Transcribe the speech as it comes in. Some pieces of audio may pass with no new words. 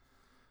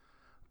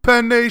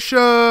Penn Nation!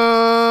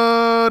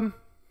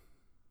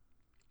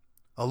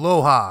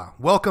 Aloha.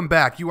 Welcome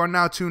back. You are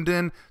now tuned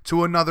in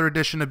to another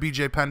edition of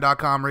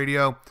BJPenn.com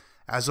radio.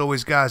 As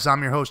always, guys,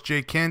 I'm your host,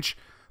 Jake Kinch.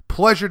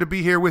 Pleasure to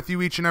be here with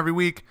you each and every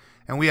week,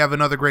 and we have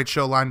another great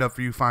show lined up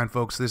for you fine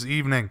folks this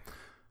evening.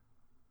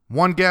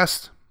 One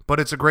guest, but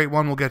it's a great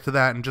one. We'll get to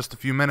that in just a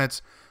few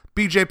minutes.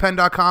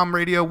 BJPenn.com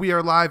radio, we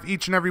are live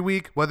each and every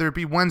week, whether it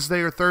be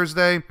Wednesday or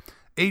Thursday,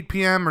 8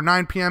 p.m. or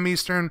 9 p.m.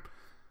 Eastern,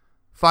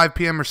 5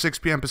 p.m. or 6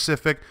 p.m.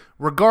 Pacific.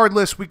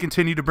 Regardless, we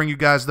continue to bring you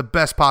guys the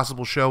best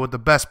possible show with the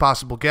best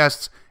possible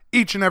guests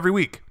each and every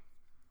week.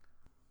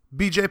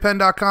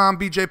 BJPenn.com,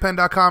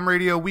 BJPenn.com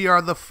radio, we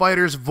are the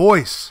fighter's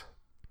voice.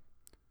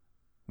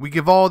 We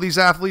give all these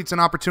athletes an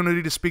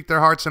opportunity to speak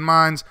their hearts and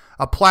minds,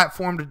 a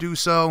platform to do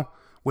so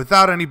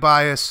without any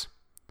bias.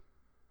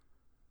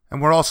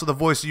 And we're also the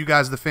voice of you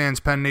guys, the fans,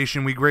 Penn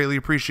Nation. We greatly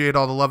appreciate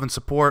all the love and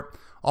support.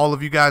 All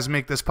of you guys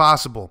make this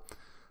possible.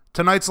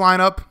 Tonight's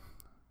lineup,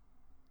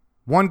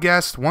 one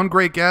guest, one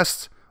great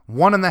guest,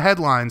 one in the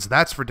headlines,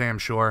 that's for damn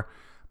sure.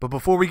 But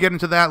before we get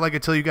into that, like I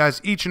tell you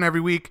guys each and every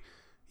week,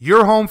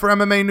 your home for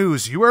MMA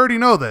news, you already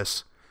know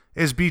this,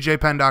 is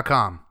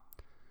BJPenn.com.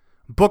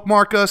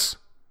 Bookmark us,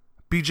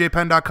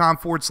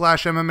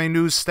 BJPenn.com/MMA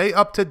news. Stay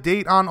up to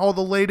date on all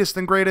the latest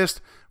and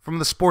greatest from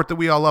the sport that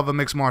we all love of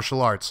mixed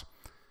martial arts.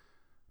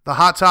 The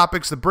hot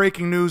topics, the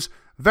breaking news,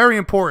 very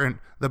important,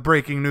 the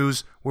breaking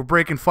news. We're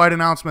breaking fight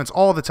announcements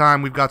all the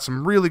time. We've got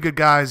some really good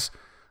guys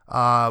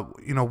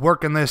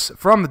working this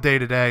from the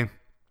day-to-day.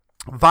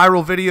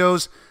 Viral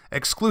videos,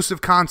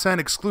 exclusive content,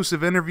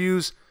 exclusive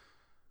interviews,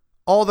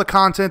 all the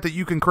content that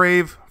you can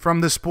crave from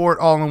this sport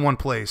all in one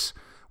place.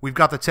 We've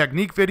got the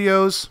technique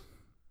videos,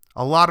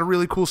 a lot of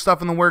really cool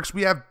stuff in the works.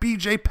 We have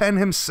BJ Penn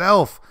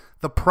himself,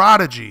 the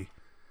prodigy,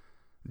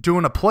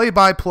 doing a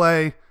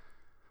play-by-play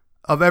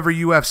of every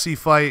UFC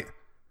fight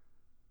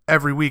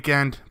every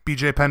weekend.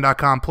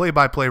 BJPenn.com,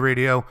 play-by-play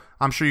radio.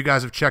 I'm sure you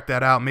guys have checked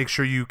that out. Make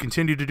sure you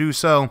continue to do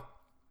so.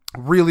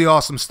 Really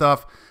awesome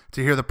stuff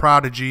to hear the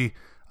prodigy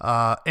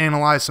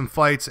analyze some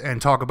fights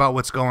and talk about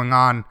what's going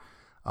on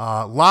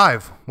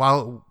live.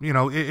 While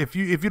if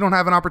you don't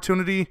have an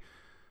opportunity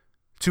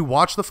to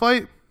watch the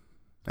fight,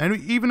 and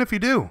even if you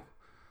do,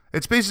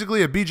 it's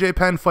basically a BJ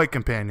Penn fight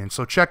companion.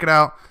 So check it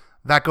out.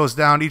 That goes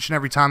down each and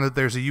every time that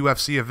there's a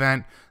UFC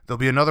event. There'll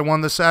be another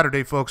one this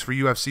Saturday, folks, for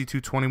UFC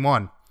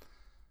 221.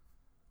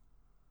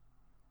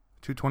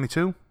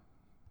 222?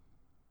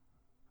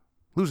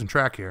 Losing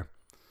track here.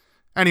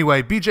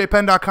 Anyway,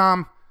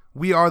 BJPenn.com,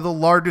 we are the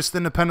largest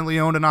independently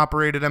owned and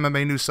operated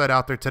MMA news site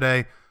out there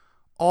today.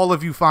 All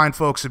of you fine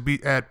folks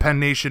at Penn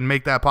Nation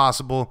make that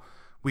possible.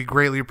 We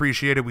greatly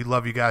appreciate it. We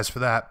love you guys for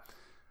that.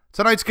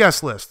 Tonight's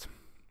guest list.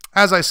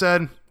 As I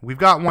said, we've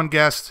got one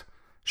guest.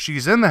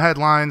 She's in the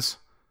headlines.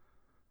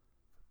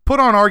 Put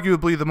on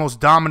arguably the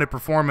most dominant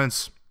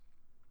performance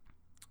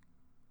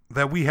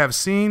that we have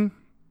seen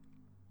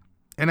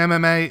in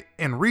MMA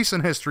in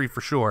recent history for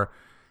sure,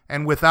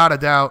 and without a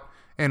doubt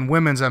in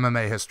women's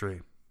MMA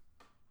history.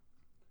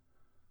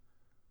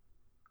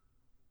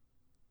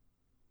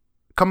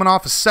 Coming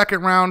off a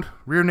second round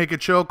rear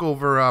naked choke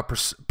over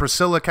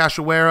Priscilla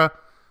Cachoeira.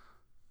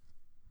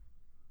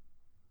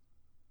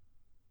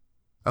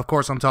 Of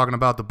course, I'm talking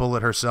about the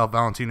bullet herself,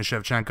 Valentina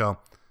Shevchenko.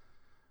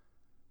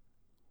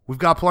 We've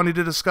got plenty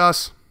to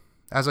discuss.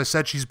 As I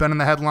said, she's been in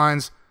the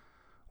headlines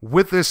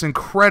with this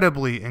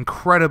incredibly,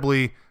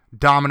 incredibly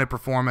dominant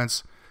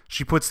performance.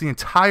 She puts the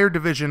entire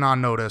division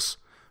on notice,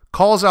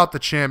 calls out the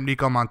champ,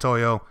 Nico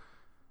Montoya.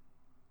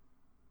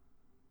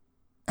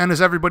 And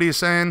as everybody is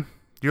saying,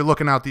 you're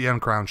looking out the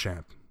uncrowned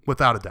champ,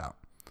 without a doubt.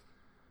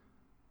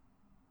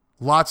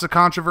 Lots of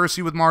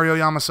controversy with Mario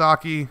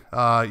Yamasaki,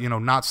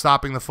 not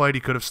stopping the fight.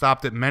 He could have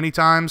stopped it many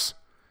times.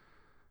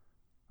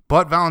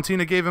 But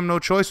Valentina gave him no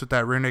choice with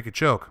that rear naked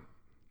choke.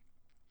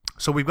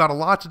 So we've got a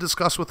lot to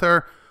discuss with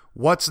her.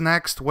 What's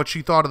next? What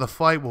she thought of the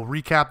fight. We'll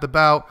recap the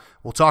bout.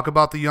 We'll talk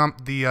about the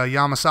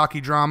Yamasaki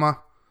drama.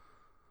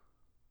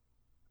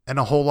 And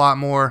a whole lot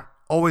more.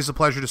 Always a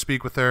pleasure to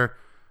speak with her.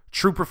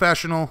 True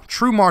professional,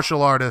 true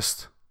martial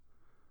artist.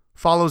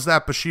 Follows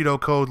that Bushido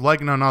code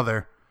like none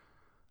other.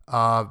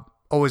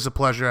 Always a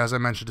pleasure, as I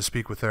mentioned, to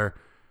speak with her.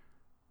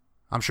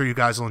 I'm sure you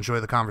guys will enjoy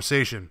the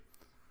conversation.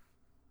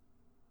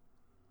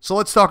 So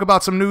let's talk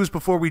about some news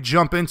before we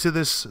jump into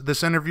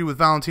this interview with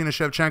Valentina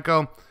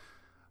Shevchenko.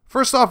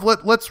 First off,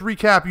 let's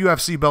recap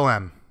UFC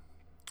Bel-Am.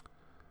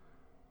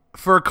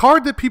 For a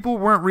card that people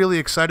weren't really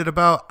excited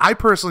about, I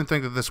personally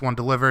think that this one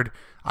delivered.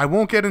 I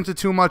won't get into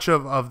too much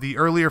of the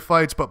earlier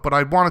fights, but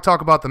I want to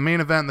talk about the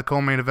main event and the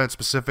co-main event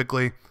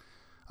specifically.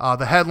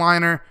 The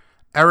headliner,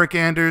 Eryk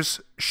Anders,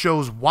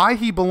 shows why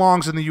he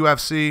belongs in the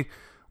UFC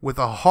with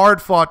a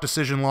hard-fought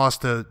decision loss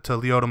to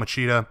Lyoto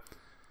Machida.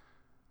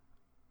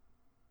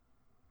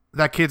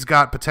 That kid's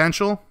got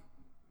potential.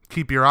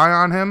 Keep your eye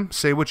on him.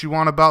 Say what you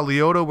want about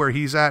Lyoto, where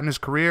he's at in his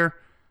career.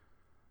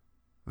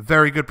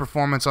 Very good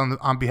performance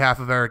on behalf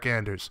of Eryk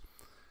Anders.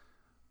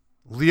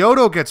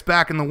 Lyoto gets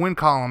back in the win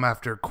column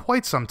after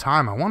quite some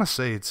time. I want to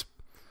say it's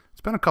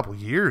been a couple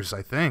years,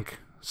 I think.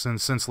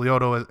 since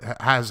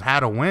Lyoto has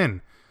had a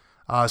win.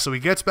 So he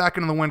gets back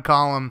into the win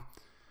column,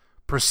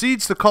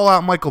 proceeds to call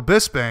out Michael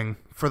Bisping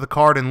for the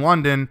card in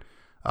London,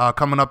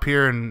 coming up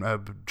here in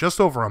just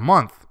over a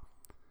month.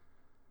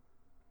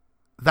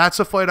 That's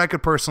a fight I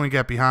could personally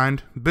get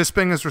behind.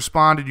 Bisping has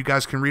responded. You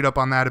guys can read up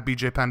on that at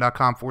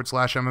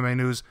bjpenn.com/MMA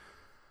news.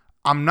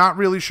 I'm not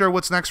really sure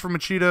what's next for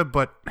Machida,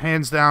 but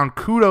hands down,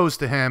 kudos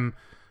to him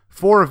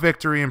for a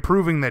victory and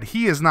proving that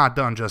he is not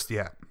done just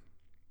yet.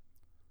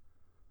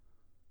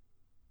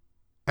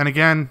 And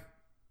again,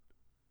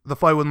 the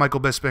fight with Michael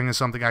Bisping is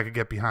something I could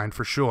get behind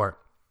for sure.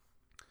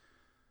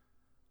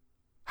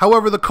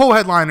 However, the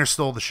co-headliner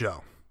stole the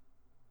show.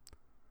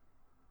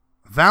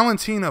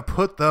 Valentina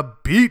put the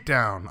beat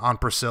down on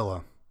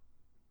Priscilla.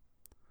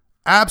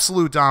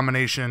 Absolute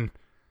domination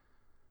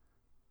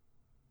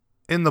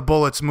in the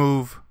Bullets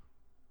move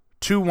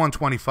to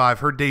 125.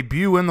 Her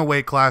debut in the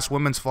weight class,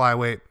 women's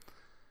flyweight.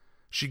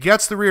 She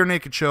gets the rear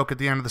naked choke at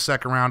the end of the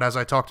second round, as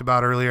I talked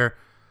about earlier.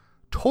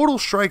 Total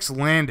strikes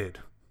landed.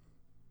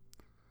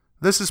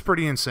 This is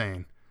pretty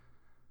insane.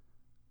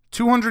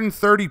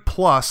 230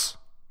 plus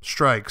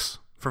strikes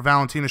for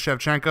Valentina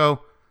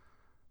Shevchenko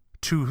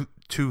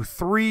to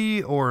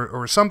 3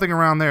 or something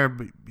around there,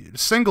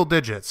 single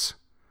digits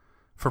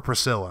for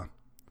Priscilla.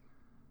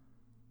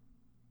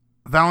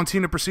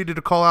 Valentina proceeded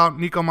to call out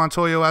Nico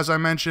Montoya, as I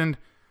mentioned,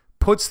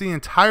 puts the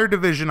entire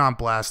division on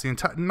blast,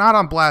 not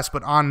on blast,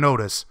 but on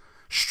notice,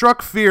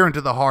 struck fear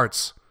into the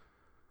hearts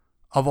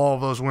of all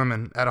of those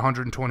women at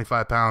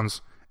 125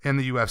 pounds in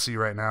the UFC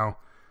right now.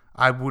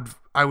 I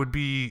would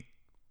be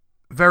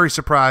very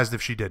surprised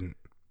if she didn't.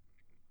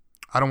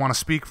 I don't want to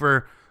speak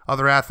for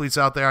other athletes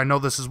out there. I know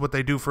this is what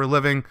they do for a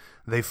living.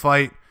 They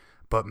fight.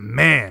 But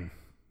man,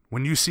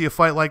 when you see a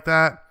fight like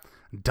that,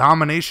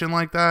 domination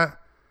like that,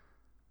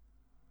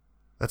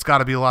 that's got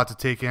to be a lot to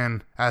take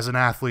in as an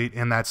athlete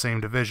in that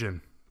same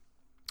division.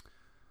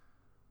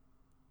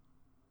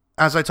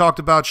 As I talked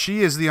about,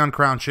 she is the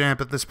uncrowned champ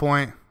at this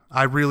point.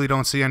 I really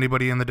don't see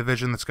anybody in the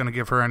division that's going to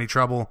give her any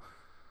trouble.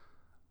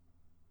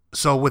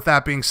 So with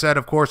that being said,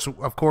 of course,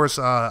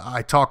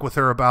 I talk with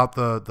her about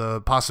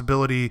the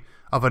possibility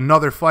of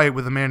another fight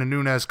with Amanda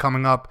Nunes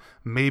coming up,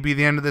 maybe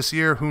the end of this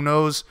year. Who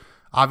knows?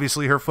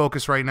 Obviously, her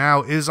focus right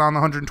now is on the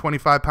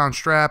 125-pound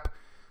strap,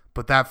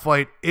 but that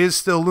fight is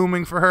still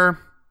looming for her.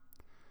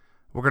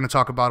 We're going to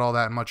talk about all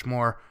that and much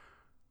more.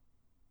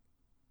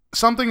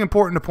 Something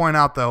important to point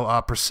out,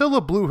 though, Priscilla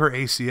blew her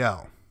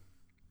ACL.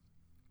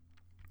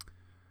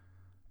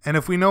 And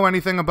if we know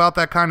anything about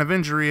that kind of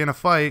injury in a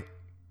fight,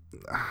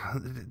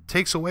 it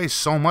takes away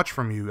so much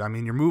from you. I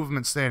mean, your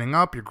movement standing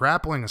up, your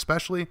grappling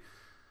especially.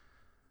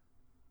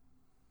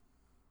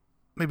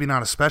 Maybe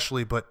not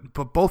especially, but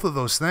both of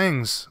those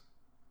things,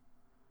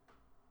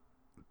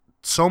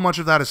 so much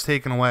of that is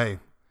taken away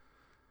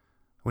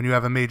when you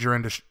have a major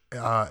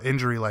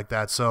injury like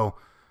that. So,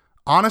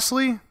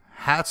 honestly,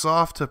 hats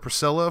off to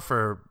Priscilla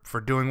for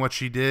doing what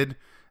she did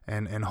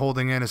and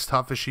holding in as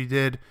tough as she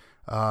did,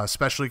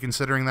 especially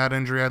considering that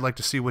injury. I'd like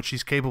to see what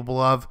she's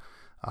capable of.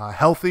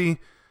 Healthy,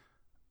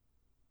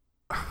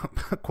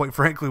 quite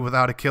frankly,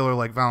 without a killer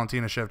like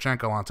Valentina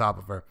Shevchenko on top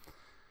of her.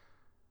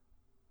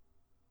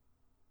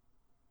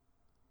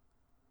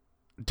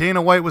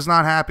 Dana White was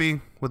not happy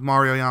with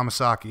Mario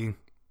Yamasaki.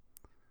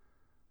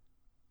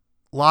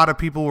 A lot of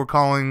people were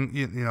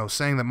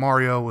saying that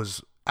Mario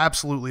was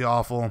absolutely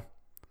awful.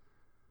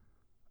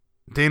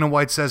 Dana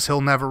White says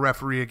he'll never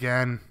referee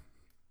again.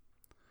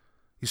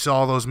 You saw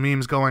all those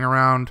memes going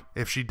around.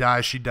 If she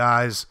dies, she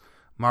dies.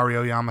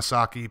 Mario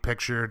Yamasaki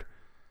pictured.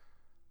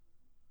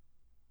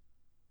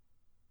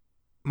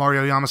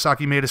 Mario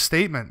Yamasaki made a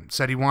statement,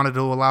 said he wanted to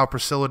allow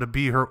Priscilla to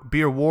be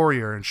a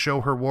warrior and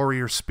show her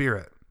warrior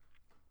spirit.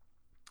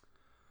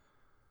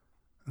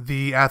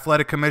 The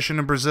Athletic Commission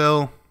in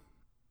Brazil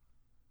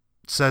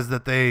says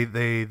that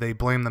they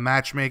blame the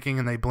matchmaking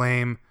and they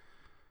blame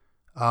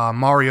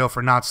Mario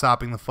for not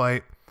stopping the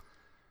fight.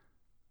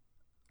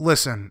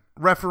 Listen,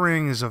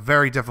 refereeing is a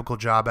very difficult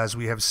job, as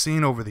we have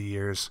seen over the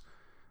years.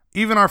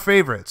 Even our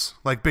favorites,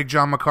 like Big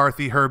John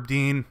McCarthy, Herb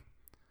Dean,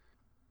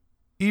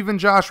 even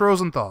Josh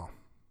Rosenthal.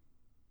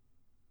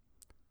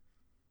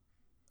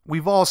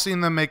 We've all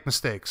seen them make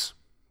mistakes.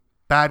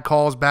 Bad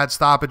calls, bad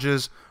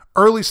stoppages,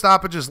 early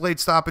stoppages, late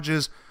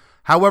stoppages.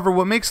 However,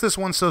 what makes this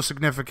one so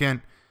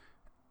significant,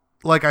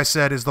 like I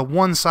said, is the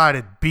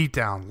one-sided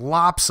beatdown,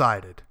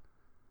 lopsided,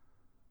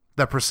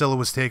 that Priscilla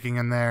was taking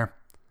in there.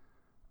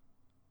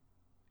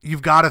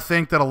 You've got to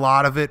think that a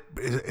lot of it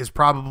is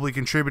probably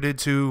contributed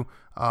to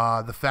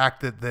the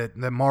fact that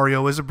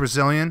Mario is a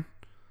Brazilian,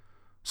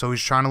 so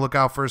he's trying to look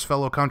out for his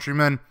fellow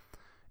countrymen.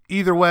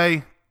 Either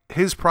way,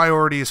 his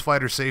priority is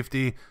fighter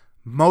safety.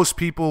 Most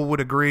people would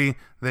agree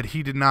that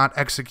he did not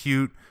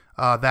execute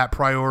that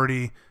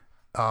priority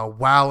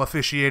while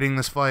officiating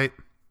this fight.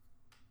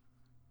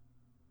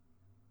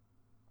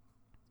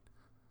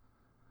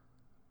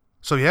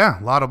 So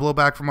yeah, a lot of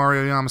blowback from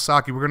Mario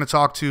Yamasaki. We're going to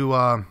talk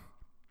to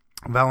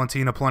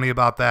Valentina plenty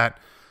about that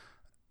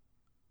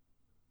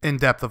in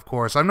depth, of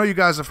course. I know you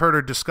guys have heard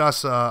her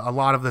discuss a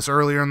lot of this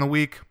earlier in the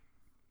week.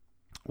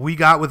 We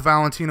got with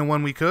Valentina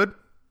when we could.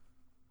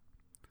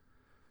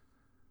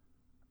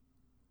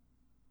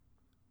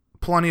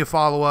 Plenty of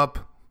follow-up,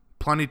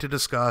 plenty to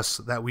discuss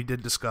that we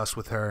did discuss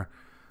with her.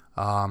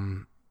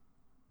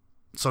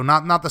 So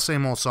not the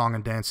same old song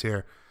and dance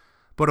here.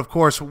 But of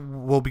course,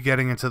 we'll be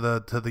getting into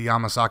the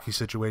Yamasaki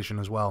situation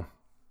as well.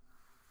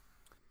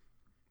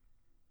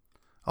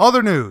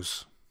 Other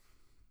news.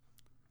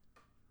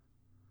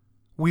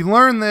 We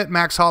learned that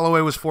Max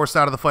Holloway was forced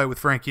out of the fight with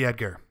Frankie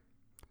Edgar.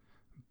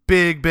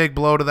 Big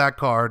blow to that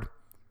card.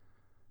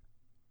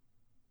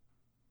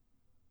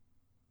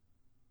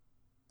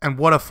 And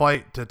what a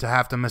fight to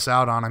have to miss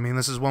out on. I mean,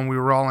 this is one we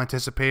were all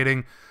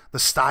anticipating. The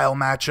style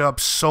matchup,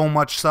 so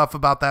much stuff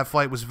about that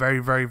fight was very,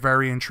 very,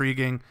 very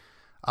intriguing.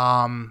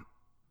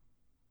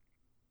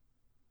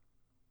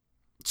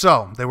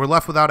 So, they were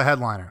left without a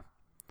headliner.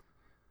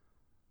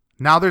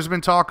 Now there's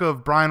been talk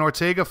of Brian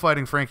Ortega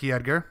fighting Frankie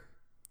Edgar.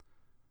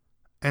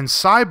 And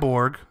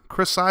Cyborg,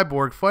 Chris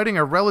Cyborg, fighting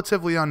a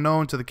relatively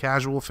unknown to the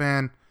casual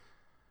fan.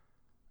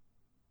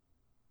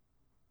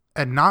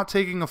 And not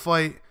taking a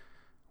fight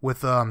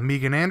with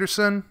Megan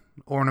Anderson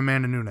or an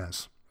Amanda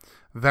Nunes.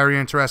 Very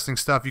interesting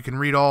stuff. You can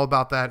read all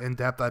about that in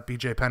depth at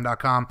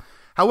bjpenn.com.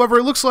 However,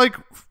 it looks like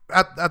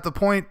at the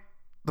point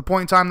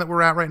in time that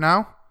we're at right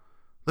now,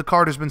 the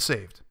card has been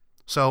saved.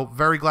 So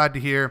very glad to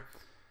hear.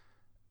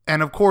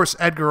 And of course,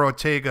 Edgar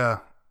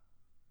Ortega,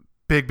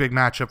 big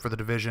matchup for the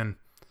division.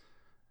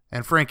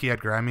 And Frankie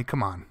Edgar, I mean,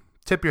 come on.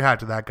 Tip your hat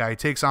to that guy. He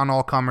takes on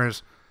all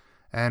comers.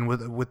 And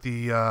with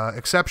the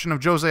exception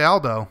of Jose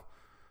Aldo,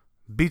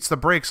 beats the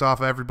brakes off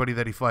of everybody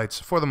that he fights,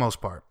 for the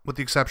most part, with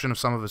the exception of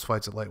some of his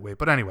fights at lightweight.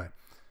 But anyway,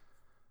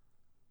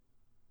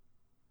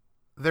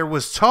 there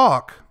was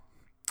talk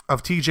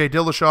of TJ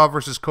Dillashaw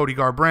versus Cody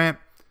Garbrandt.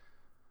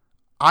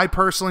 I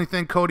personally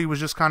think Cody was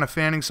just kind of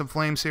fanning some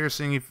flames here,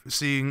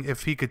 seeing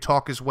if he could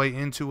talk his way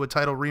into a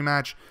title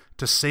rematch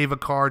to save a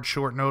card,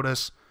 short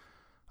notice,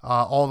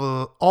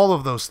 all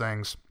of those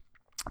things.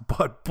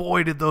 But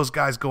boy, did those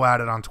guys go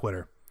at it on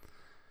Twitter.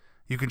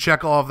 You can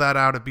check all of that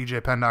out at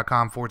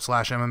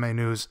bjpenn.com/MMA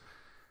news.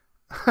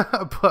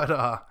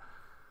 But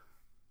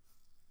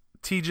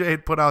TJ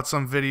had put out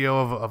some video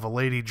of a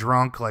lady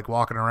drunk, like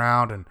walking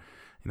around, and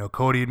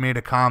Cody had made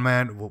a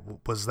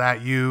comment. Was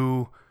that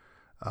you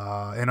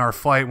in our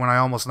fight when I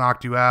almost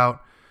knocked you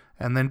out?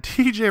 And then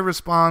TJ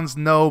responds,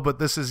 "No, but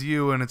this is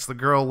you," and it's the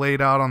girl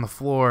laid out on the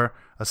floor,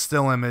 a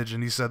still image,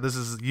 and he said, "This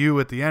is you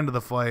at the end of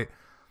the fight."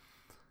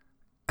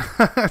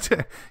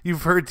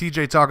 You've heard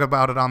TJ talk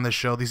about it on this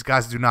show. These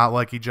guys do not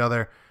like each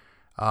other.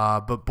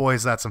 But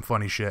boys, that's some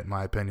funny shit in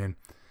my opinion.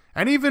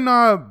 And even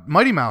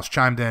Mighty Mouse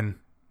chimed in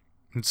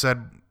and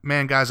said,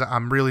 "Man, guys,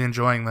 I'm really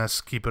enjoying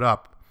this. Keep it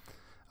up."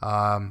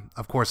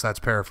 Of course, that's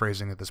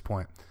paraphrasing at this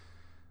point.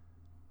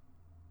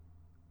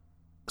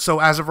 So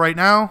as of right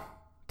now,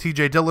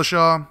 TJ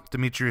Dillashaw,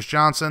 Demetrius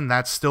Johnson,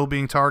 that's still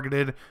being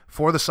targeted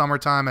for the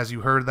summertime. As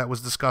you heard, that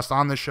was discussed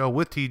on the show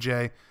with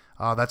TJ.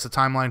 That's the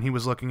timeline he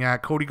was looking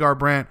at. Cody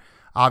Garbrandt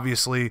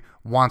obviously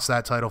wants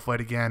that title fight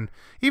again.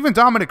 Even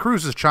Dominic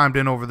Cruz has chimed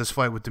in over this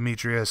fight with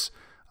Demetrius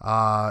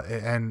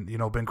and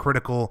been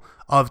critical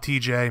of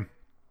TJ.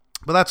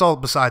 But that's all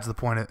besides the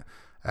point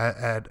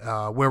at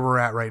where we're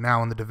at right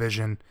now in the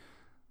division.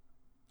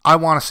 I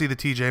want to see the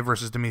TJ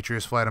versus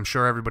Demetrius fight. I'm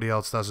sure everybody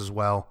else does as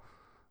well.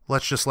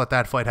 Let's just let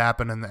that fight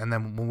happen, and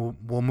then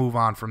we'll move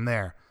on from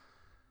there.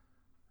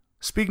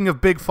 Speaking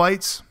of big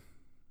fights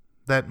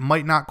that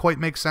might not quite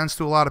make sense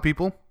to a lot of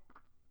people,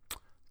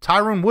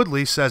 Tyron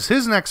Woodley says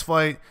his next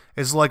fight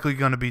is likely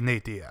going to be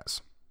Nate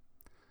Diaz.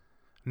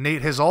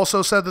 Nate has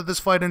also said that this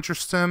fight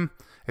interests him.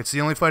 It's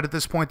the only fight at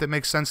this point that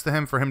makes sense to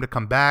him for him to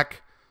come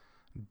back.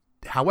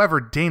 However,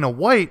 Dana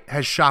White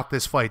has shot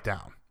this fight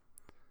down.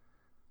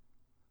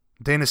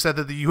 Dana said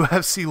that the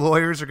UFC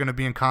lawyers are going to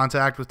be in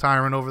contact with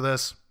Tyron over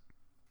this,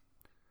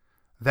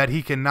 that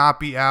he cannot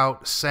be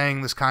out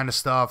saying this kind of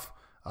stuff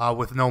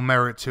with no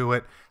merit to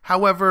it.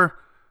 However,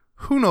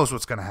 who knows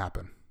what's going to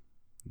happen?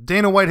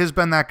 Dana White has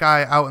been that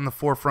guy out in the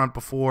forefront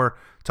before,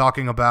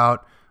 talking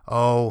about,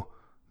 oh,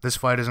 this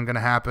fight isn't going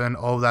to happen.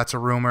 Oh, that's a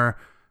rumor.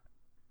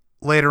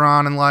 Later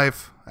on in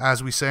life,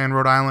 as we say in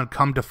Rhode Island,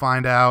 come to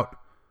find out,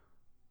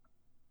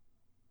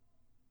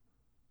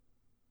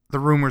 the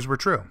rumors were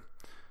true.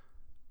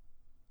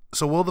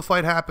 So will the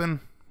fight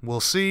happen? We'll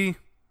see.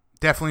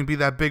 Definitely be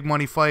that big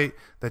money fight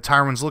that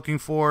Tyron's looking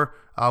for,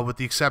 with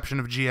the exception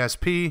of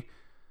GSP.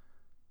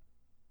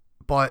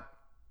 But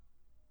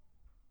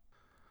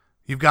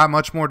you've got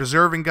much more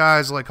deserving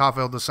guys like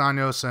Rafael Dos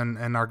Anjos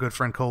and our good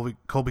friend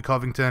Colby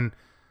Covington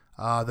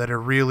that are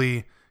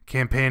really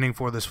campaigning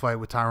for this fight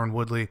with Tyron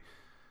Woodley.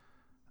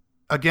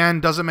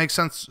 Again, doesn't make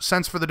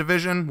sense for the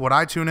division. Would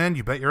I tune in?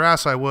 You bet your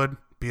ass I would.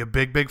 Be a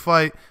big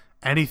fight.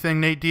 Anything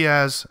Nate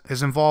Diaz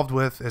is involved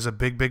with is a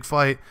big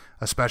fight,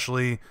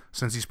 especially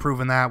since he's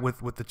proven that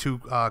with the two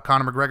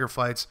Conor McGregor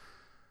fights.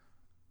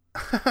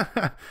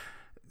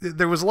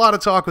 There was a lot of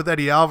talk with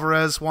Eddie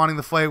Alvarez wanting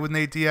to fight with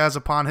Nate Diaz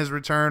upon his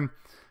return.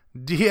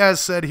 Diaz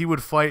said he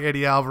would fight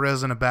Eddie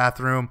Alvarez in a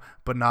bathroom,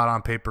 but not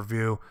on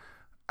pay-per-view.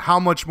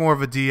 How much more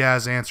of a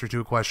Diaz answer to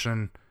a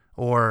question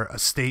or a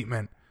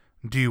statement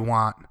do you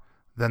want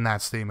than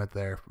that statement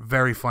there.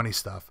 Very funny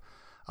stuff.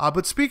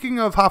 But speaking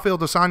of Rafael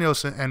dos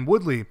Anjos and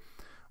Woodley,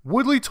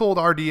 Woodley told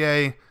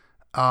RDA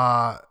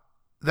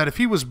that if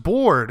he was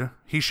bored,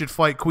 he should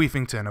fight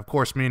Queefington, of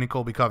course, meaning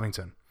Colby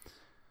Covington.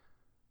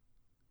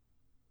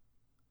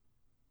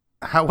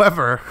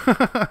 However,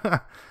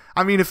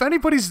 I mean, if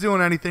anybody's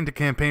doing anything to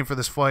campaign for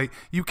this fight,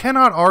 you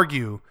cannot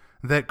argue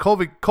that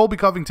Colby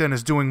Covington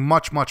is doing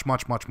much, much,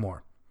 much, much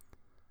more.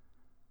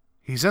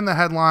 He's in the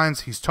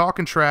headlines, he's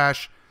talking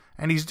trash,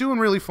 and he's doing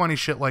really funny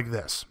shit like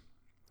this.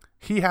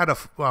 He had a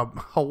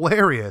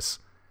hilarious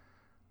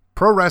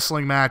pro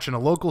wrestling match in a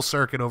local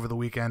circuit over the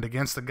weekend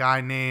against a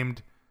guy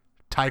named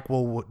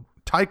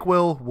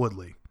Tyquil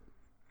Woodley.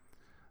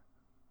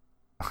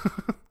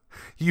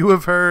 You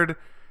have heard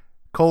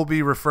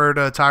Colby refer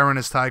to Tyron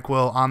as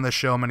Tyquil on this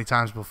show many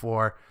times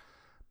before,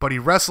 but he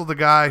wrestled a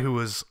guy who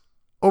was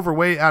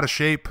overweight, out of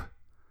shape.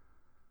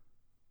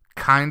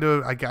 Kind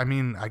of, I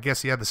mean, I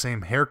guess he had the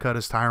same haircut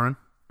as Tyron.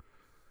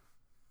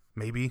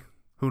 Maybe.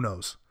 Who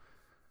knows?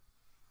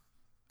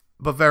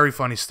 But very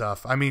funny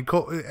stuff. I mean,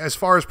 as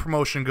far as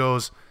promotion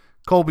goes,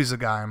 Colby's a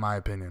guy, in my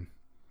opinion.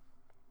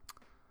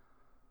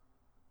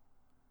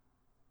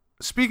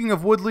 Speaking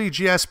of Woodley,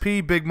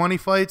 GSP, big money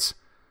fights.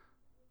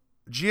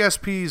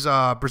 GSP's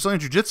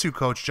Brazilian Jiu-Jitsu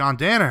coach, John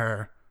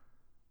Danaher,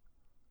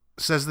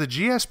 says the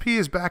GSP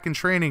is back in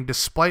training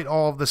despite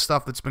all of the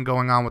stuff that's been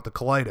going on with the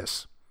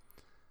colitis.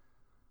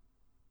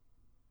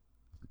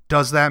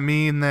 Does that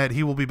mean that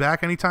he will be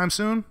back anytime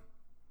soon?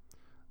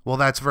 Well,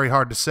 that's very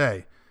hard to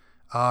say.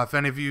 If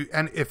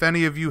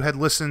any of you had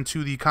listened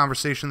to the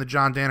conversation that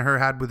John Danaher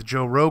had with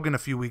Joe Rogan a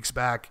few weeks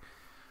back,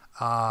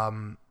 he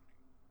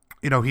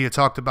had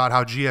talked about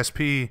how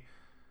GSP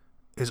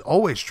is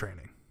always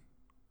training.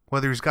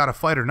 Whether he's got a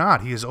fight or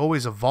not, he is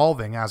always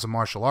evolving as a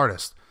martial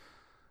artist.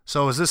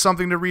 So is this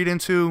something to read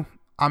into?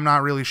 I'm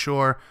not really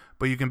sure,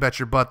 but you can bet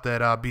your butt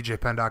that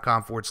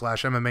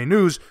bjpenn.com/MMA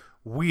news,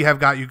 we have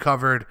got you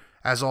covered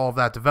as all of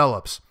that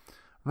develops.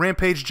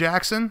 Rampage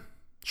Jackson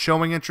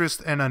showing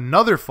interest in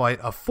another fight,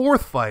 a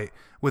fourth fight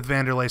with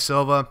Vanderlei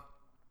Silva.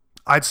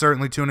 I'd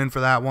certainly tune in for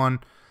that one.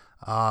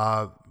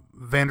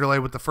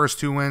 Vanderlei with the first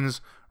 2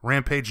 wins.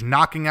 Rampage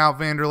knocking out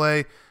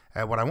Vanderlei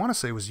at what I want to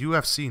say was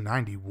UFC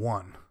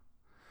 91,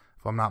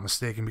 if I'm not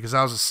mistaken, because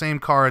that was the same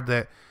card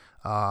that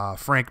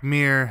Frank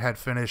Mir had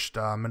finished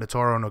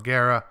Minotauro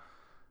Nogueira.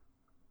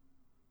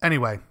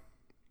 Anyway,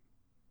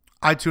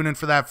 I tune in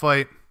for that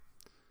fight.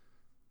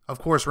 Of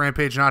course,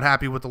 Rampage not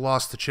happy with the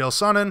loss to Chael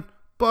Sonnen,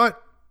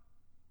 but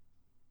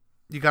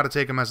you got to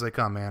take them as they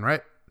come, man,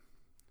 right?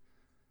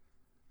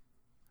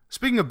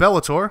 Speaking of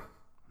Bellator,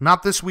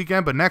 not this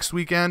weekend, but next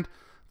weekend,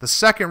 the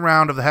second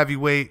round of the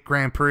heavyweight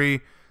Grand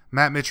Prix,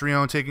 Matt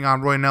Mitrione taking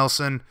on Roy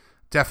Nelson.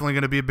 Definitely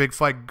going to be a big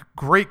fight.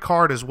 Great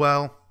card as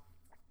well.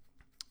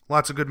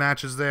 Lots of good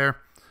matches there.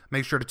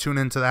 Make sure to tune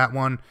into that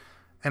one.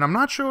 And I'm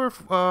not sure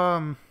if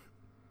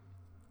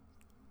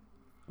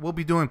we'll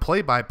be doing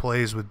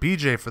play-by-plays with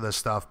BJ for this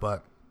stuff,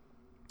 but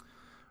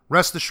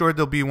rest assured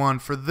there'll be one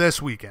for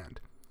this weekend.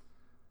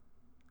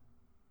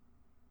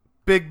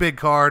 Big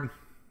card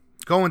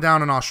going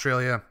down in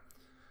Australia.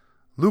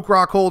 Luke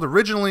Rockhold,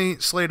 originally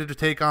slated to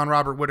take on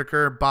Robert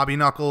Whittaker. Bobby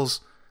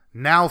Knuckles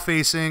now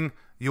facing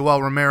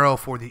Yoel Romero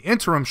for the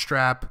interim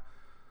strap.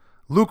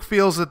 Luke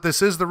feels that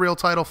this is the real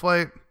title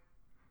fight.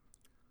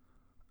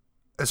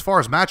 As far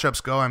as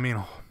matchups go, I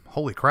mean,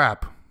 holy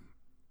crap.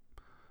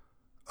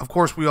 Of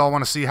course, we all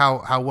want to see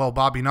how well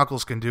Bobby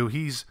Knuckles can do.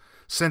 He's,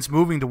 since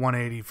moving to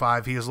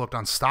 185, he has looked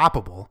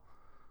unstoppable.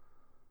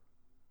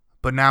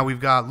 But now we've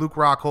got Luke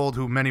Rockhold,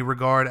 who many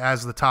regard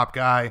as the top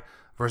guy,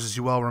 versus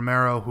Yoel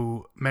Romero,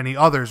 who many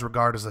others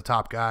regard as the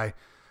top guy.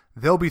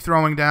 They'll be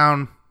throwing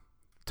down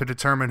to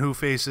determine who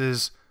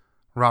faces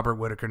Robert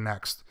Whittaker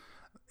next.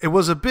 It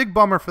was a big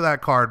bummer for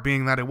that card,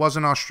 being that it was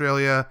in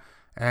Australia,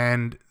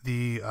 and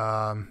the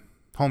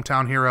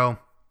hometown hero,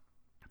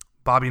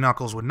 Bobby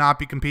Knuckles, would not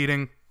be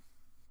competing.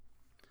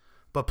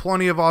 But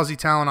plenty of Aussie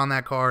talent on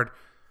that card.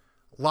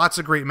 Lots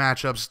of great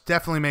matchups.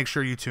 Definitely make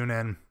sure you tune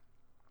in.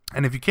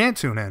 And if you can't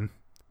tune in,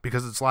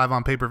 because it's live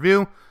on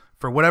pay-per-view,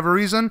 for whatever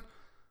reason,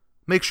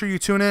 make sure you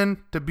tune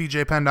in to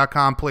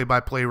bjpenn.com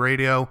play-by-play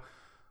radio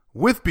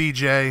with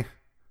BJ,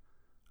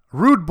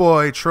 Rude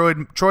Boy, Troy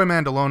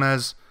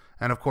Mandalones,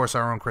 and of course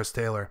our own Chris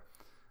Taylor.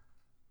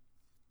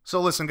 So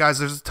listen, guys,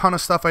 there's a ton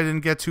of stuff I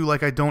didn't get to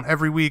like I don't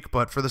every week,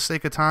 but for the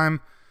sake of time,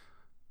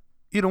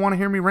 you don't want to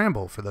hear me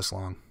ramble for this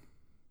long.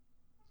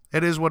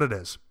 It is what it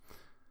is.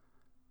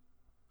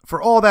 For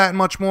all that and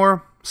much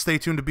more, stay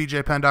tuned to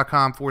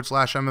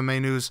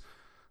bjpenn.com/MMA news.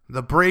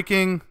 The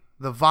breaking,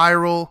 the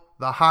viral,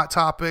 the hot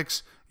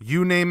topics,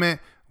 you name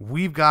it,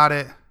 we've got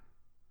it.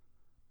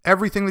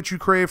 Everything that you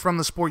crave from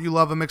the sport you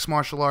love of mixed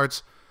martial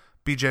arts,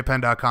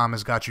 bjpenn.com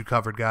has got you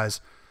covered, guys.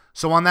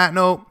 So on that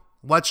note,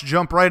 let's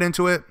jump right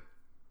into it.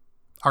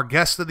 Our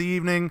guest of the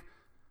evening,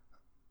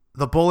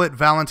 the Bullet,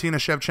 Valentina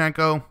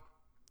Shevchenko.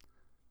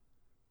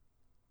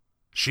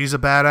 She's a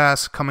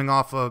badass coming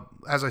off of,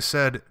 as I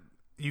said,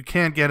 you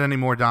can't get any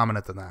more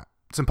dominant than that.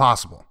 It's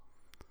impossible.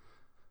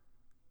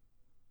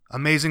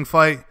 Amazing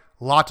fight.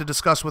 A lot to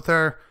discuss with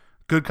her.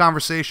 Good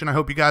conversation. I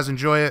hope you guys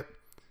enjoy it.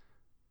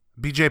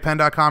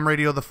 BJPenn.com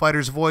radio, the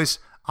fighter's voice.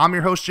 I'm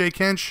your host, Jay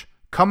Kinch.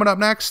 Coming up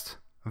next,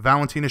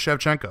 Valentina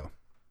Shevchenko.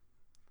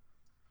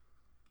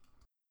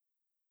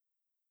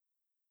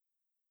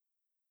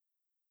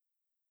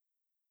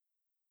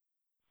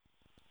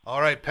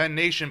 All right, Penn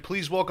Nation,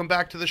 please welcome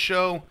back to the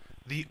show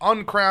the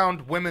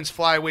uncrowned women's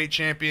flyweight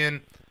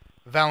champion,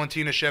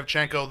 Valentina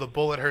Shevchenko, the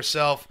Bullet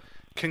herself.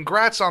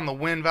 Congrats on the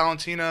win,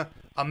 Valentina.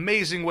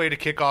 Amazing way to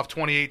kick off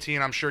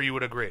 2018. I'm sure you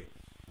would agree.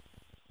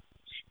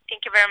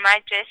 Thank you very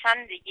much,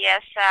 Jason.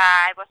 Yes,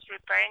 I was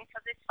preparing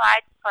for this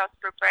fight. I was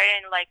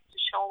preparing to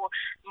show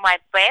my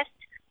best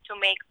to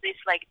make this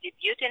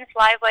debut in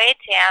flyweight,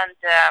 and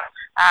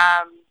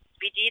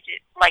we did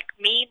my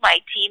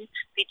team.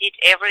 We did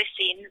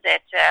everything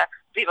that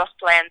we was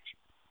planned.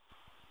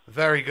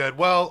 Very good.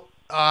 Well,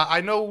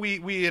 I know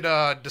we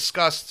had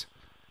discussed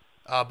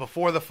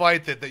before the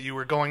fight that you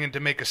were going in to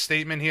make a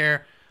statement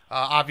here.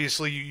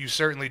 Obviously, you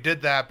certainly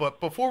did that. But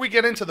before we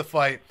get into the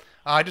fight,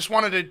 I just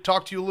wanted to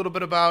talk to you a little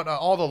bit about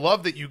all the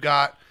love that you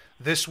got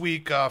this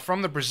week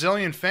from the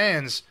Brazilian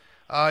fans.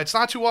 It's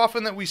not too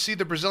often that we see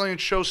the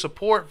Brazilians show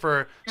support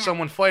for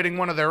someone fighting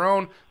one of their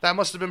own. That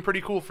must have been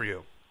pretty cool for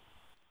you.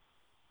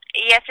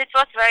 Yes, it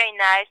was very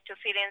nice to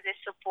feel in this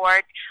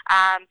support.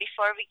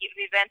 Before we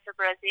went to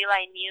Brazil,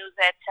 I knew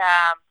that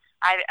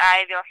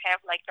I will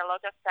have a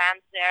lot of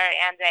fans there,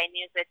 and I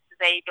knew that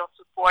they will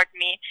support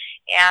me.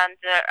 And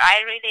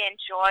I really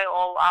enjoy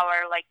all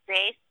our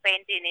days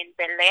spending in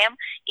Belém.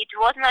 It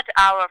was not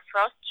our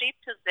first trip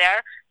to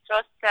there.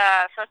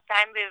 First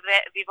time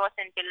we was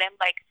in Belém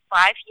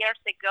 5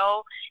 years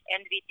ago,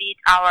 and we did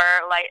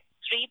our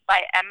trip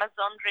by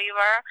Amazon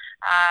River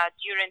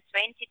during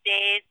 20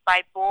 days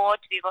by boat.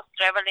 We was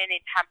traveling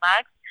in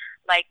hammocks,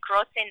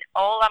 crossing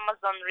all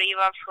Amazon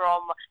River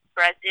from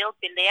Brazil,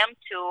 Belém,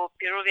 to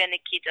Peruvian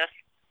Iquitos.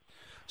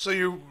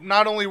 So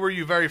not only were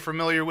you very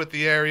familiar with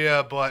the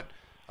area, but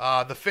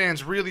the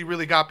fans really,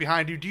 really got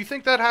behind you. Do you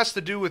think that has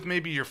to do with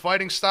maybe your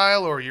fighting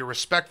style or your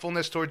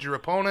respectfulness towards your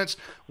opponents?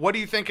 What do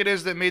you think it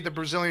is that made the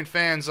Brazilian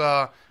fans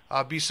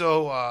be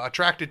so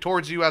attracted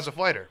towards you as a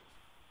fighter?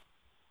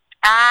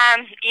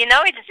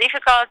 It's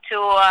difficult to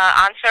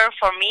answer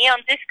for me on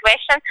this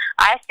question.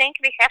 I think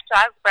we have to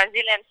ask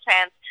Brazilian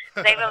fans.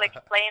 They will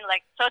explain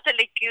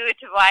totally good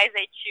why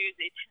they choose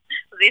it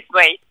this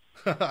way.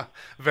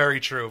 Very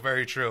true,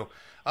 very true.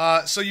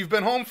 So you've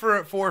been home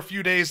for a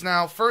few days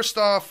now. First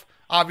off,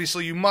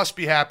 obviously you must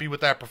be happy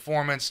with that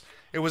performance.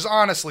 It was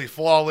honestly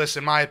flawless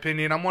in my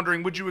opinion. I'm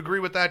wondering, would you agree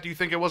with that? Do you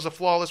think it was a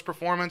flawless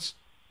performance?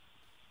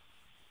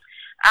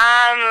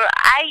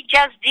 I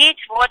just did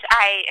what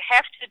I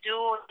have to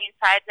do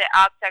inside the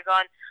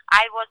octagon.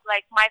 I was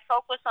my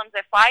focus on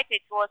the fight,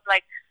 it was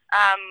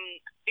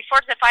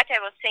before the fight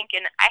I was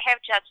thinking, I have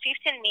just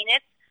 15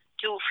 minutes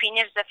to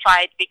finish the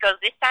fight, because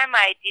this time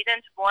I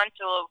didn't want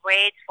to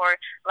wait for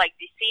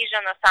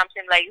decision or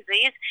something like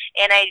this,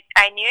 and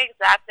I knew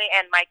exactly,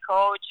 and my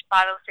coach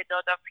Pavel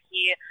Fedotov,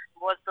 he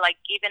was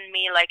giving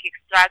me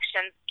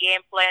instructions,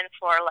 game plan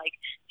for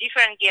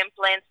different game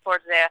plans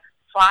for the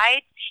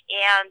fight,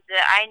 and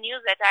I knew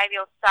that I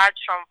will start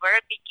from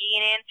very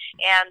beginning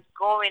and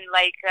go in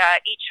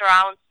each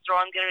round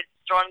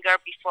stronger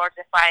before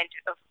the fight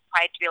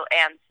will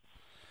end.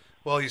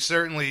 Well, you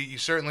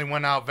certainly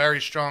went out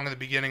very strong in the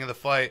beginning of the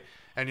fight,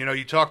 and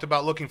you talked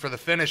about looking for the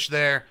finish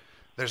there.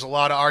 There's a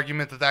lot of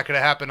argument that could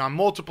have happened on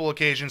multiple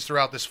occasions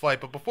throughout this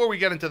fight. But before we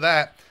get into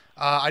that,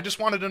 I just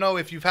wanted to know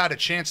if you've had a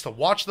chance to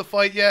watch the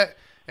fight yet,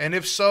 and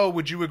if so,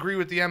 would you agree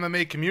with the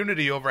MMA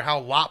community over how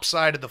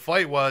lopsided the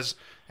fight was,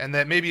 and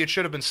that maybe it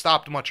should have been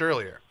stopped much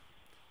earlier?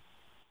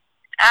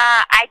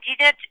 I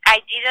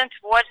didn't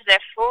watch the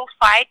full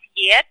fight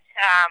yet.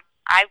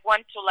 I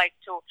want to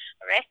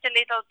rest a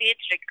little bit,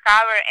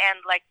 recover, and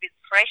with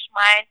fresh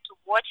mind to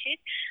watch it.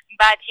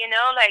 But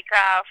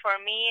for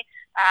me,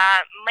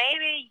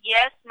 maybe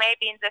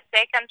in the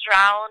second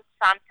round,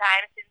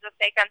 sometimes in the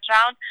second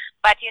round.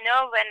 But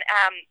when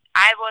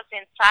I was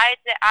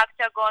inside the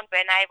octagon,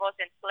 when I was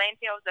in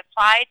plenty of the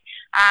fight,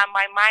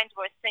 my mind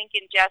was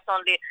thinking just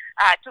only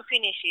to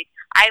finish it.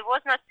 I was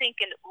not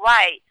thinking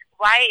why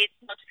it's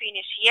not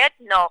finished yet.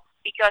 No,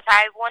 because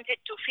I wanted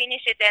to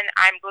finish it, and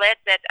I'm glad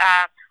that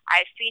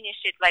I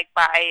finished it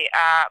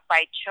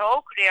by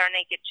choke, rear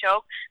naked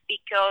choke,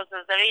 because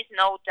there is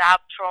no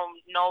doubt from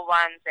no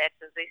one that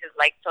this is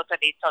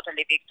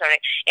totally victory.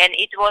 And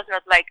it was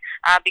not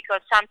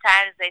because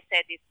sometimes they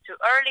said it's too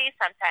early,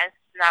 sometimes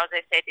now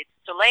they said it's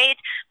too late,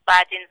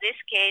 but in this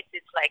case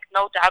it's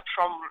no doubt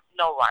from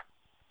no one.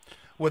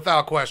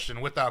 Without question.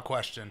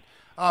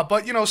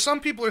 But some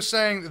people are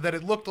saying that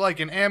it looked like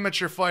an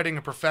amateur fighting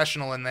a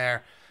professional in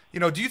there.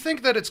 Do you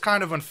think that it's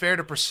kind of unfair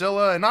to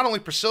Priscilla, and not only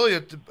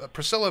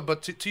Priscilla,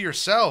 but to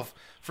yourself,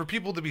 for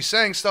people to be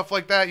saying stuff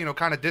like that,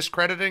 kind of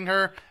discrediting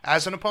her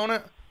as an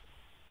opponent?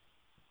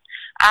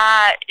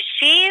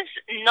 She's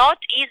not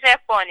easy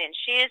opponent.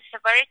 She is a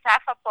very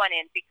tough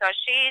opponent because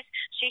she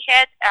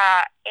had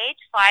 8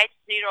 fights,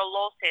 0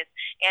 losses,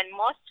 and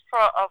most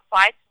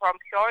fights from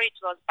her it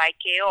was by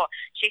KO.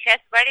 She has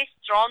very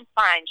strong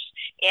punch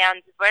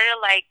and very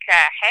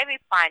heavy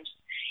punch.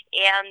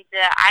 And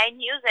I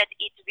knew that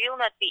it will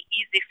not be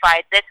easy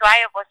fight. That's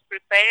why I was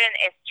preparing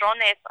as strong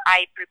as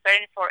I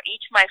preparing for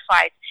each my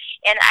fight.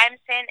 And I'm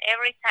saying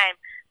every time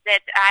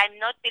that I'm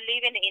not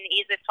believing in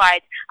easy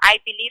fight. I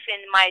believe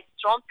in my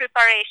strong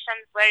preparation,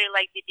 very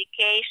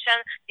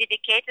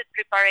dedicated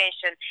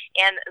preparation,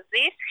 and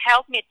this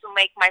helped me to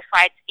make my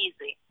fights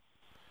easy.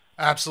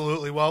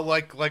 Absolutely. Well,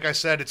 like I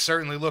said, it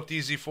certainly looked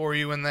easy for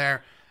you in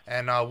there,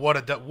 and what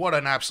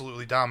an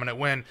absolutely dominant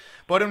win.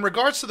 But in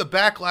regards to the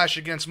backlash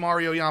against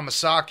Mario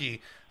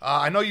Yamasaki,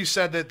 I know you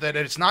said that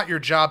it's not your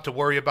job to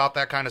worry about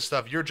that kind of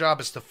stuff. Your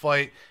job is to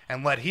fight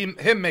and let him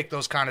make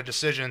those kind of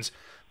decisions.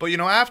 But,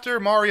 after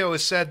Mario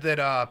has said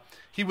that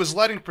he was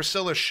letting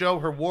Priscilla show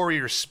her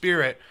warrior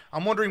spirit,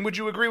 I'm wondering, would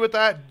you agree with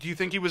that? Do you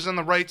think he was in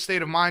the right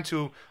state of mind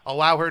to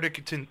allow her to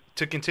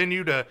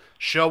continue to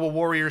show a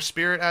warrior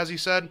spirit, as he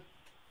said?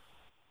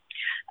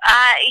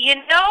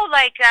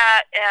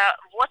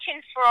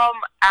 Watching from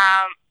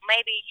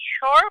maybe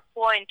her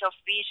point of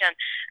vision,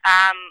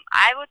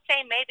 I would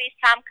say maybe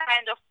some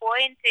kind of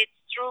point it's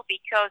true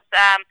because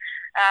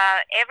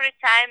every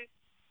time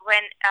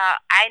when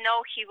I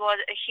know he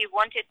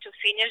wanted to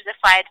finish the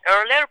fight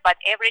earlier, but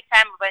every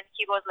time when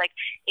he was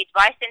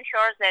advising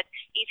her that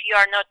if you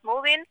are not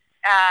moving,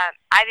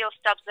 I will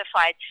stop the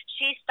fight,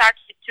 she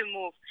started to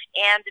move.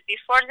 And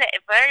before the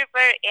very,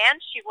 very end,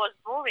 she was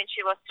moving.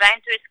 She was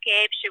trying to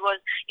escape.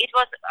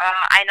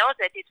 I know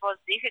that it was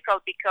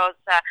difficult because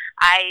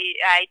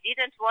I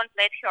didn't want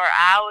to let her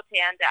out,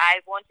 and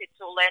I wanted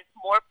to land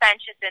more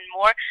punches and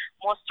more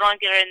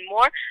stronger and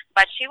more.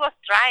 But she was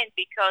trying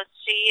because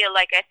she,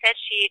 like I said,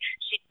 she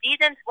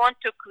didn't want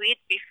to quit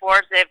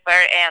before the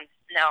very end.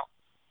 No.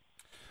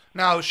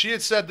 Now, she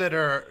had said that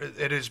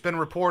it has been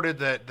reported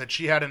that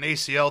she had an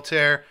ACL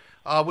tear.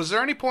 Was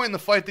there any point in the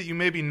fight that you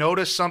maybe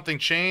noticed something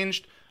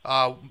changed,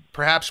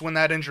 perhaps when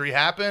that injury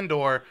happened,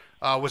 or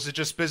was it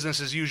just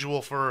business as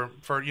usual for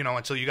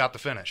until you got the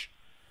finish?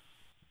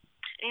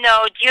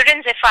 No,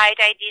 during the fight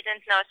I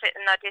didn't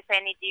notice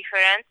any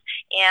difference,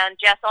 and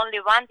just only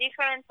one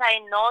difference I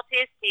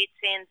noticed. It's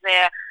in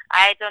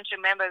I don't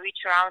remember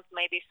which round,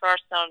 maybe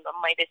first or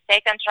maybe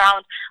second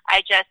round.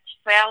 I just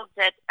felt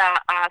that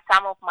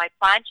some of my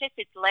punches,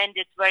 it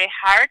landed very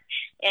hard,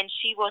 and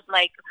she was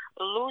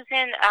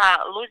losing a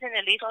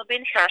little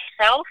bit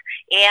herself.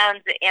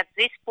 And at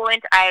this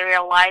point, I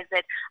realized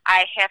that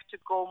I have to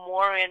go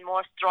more and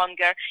more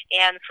stronger.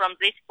 And from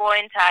this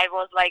point, I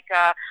was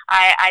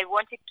I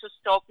wanted to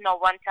stop no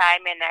one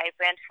time, and I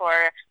went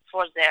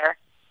for there.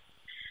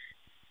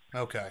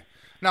 Okay.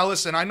 Now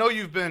listen, I know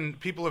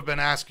people have been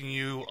asking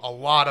you a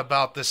lot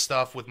about this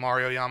stuff with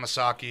Mario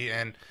Yamasaki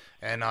and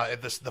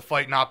the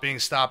fight not being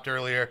stopped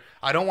earlier.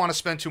 I don't want to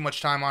spend too much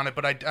time on it,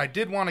 but I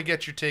did want to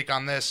get your take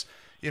on this.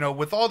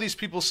 With all these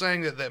people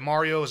saying that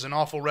Mario is an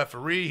awful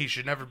referee, he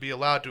should never be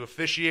allowed to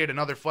officiate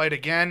another fight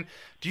again.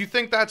 Do you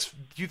think that's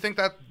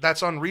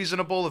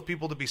unreasonable of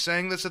people to be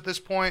saying this at this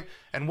point?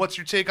 And what's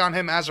your take on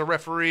him as a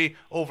referee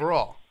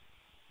overall?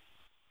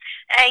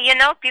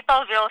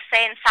 People will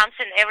say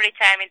something every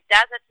time. It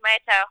doesn't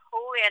matter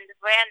who and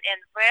when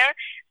and where,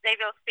 they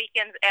will speak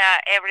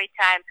every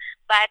time.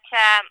 But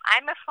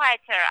I'm a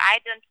fighter. I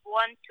don't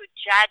want to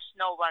judge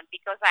no one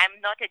because I'm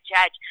not a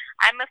judge.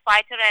 I'm a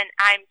fighter and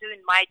I'm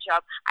doing my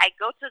job. I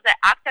go to the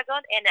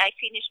octagon and I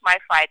finish my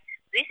fight.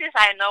 This is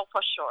I know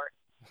for sure.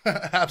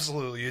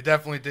 Absolutely. You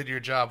definitely did your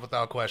job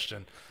without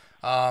question.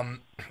 And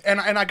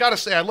I got to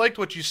say, I liked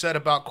what you said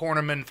about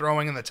Cornerman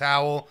throwing in the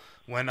towel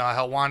when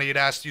Helwani had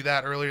asked you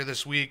that earlier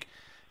this week.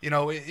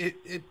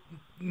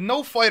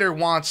 No fighter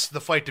wants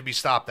the fight to be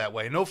stopped that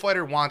way. No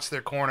fighter wants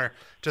their corner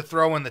to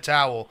throw in the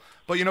towel.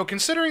 But,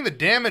 considering the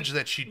damage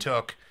that she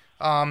took,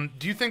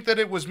 do you think that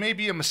it was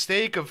maybe a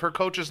mistake of her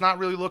coaches not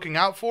really looking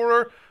out for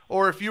her?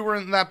 Or if you were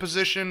in that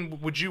position,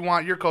 would you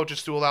want your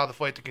coaches to allow the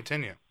fight to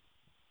continue?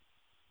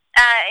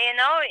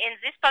 In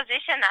this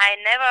position, I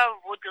never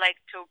would like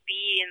to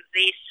be in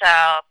this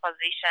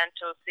position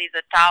to see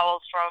the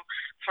towels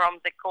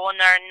from the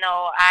corner.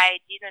 No, I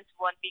didn't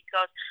want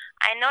because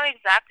I know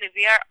exactly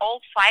we are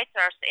all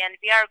fighters and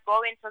we are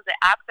going to the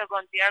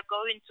octagon, we are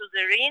going to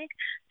the ring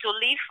to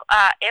leave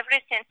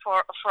everything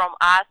from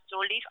us, to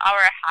leave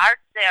our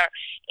hearts there.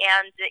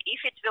 And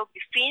if it will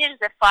be finished,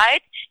 the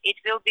fight, it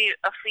will be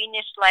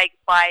finished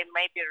by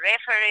maybe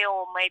referee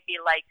or maybe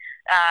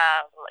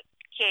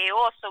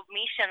KO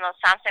submission or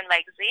something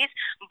like this,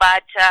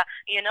 but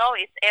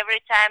it's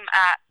every time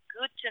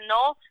good to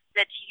know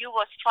that you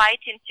was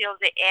fighting till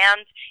the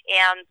end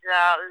and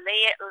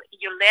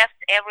you left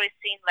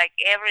everything,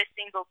 every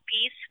single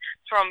piece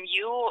from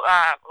you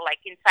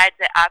inside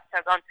the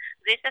octagon.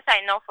 This is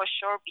I know for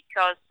sure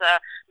because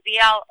we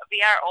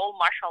are all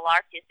martial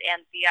artists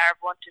and we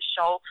want to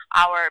show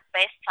our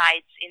best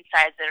sides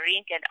inside the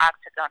ring and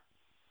octagon.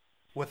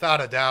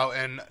 Without a doubt,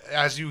 and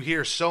as you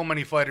hear so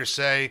many fighters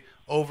say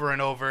over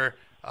and over,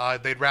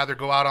 they'd rather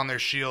go out on their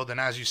shield and,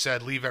 as you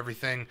said, leave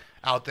everything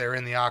out there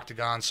in the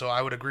octagon. So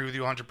I would agree with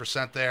you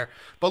 100% there.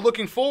 But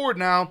looking forward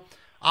now,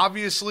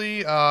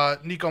 obviously,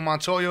 Nico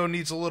Montoya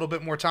needs a little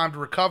bit more time to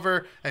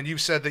recover, and you've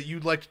said that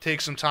you'd like to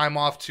take some time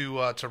off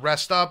to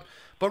rest up.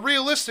 But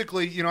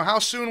realistically, how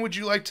soon would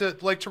you like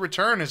to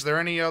return? Is there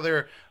any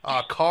other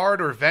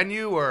card or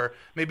venue or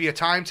maybe a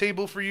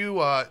timetable for you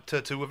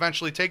to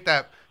eventually take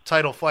that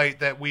title fight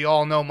that we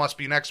all know must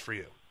be next for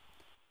you?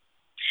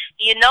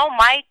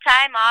 My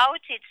time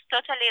out, it's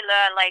totally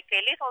like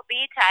a little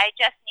bit. I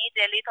just need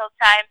a little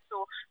time to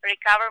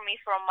recover me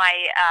from my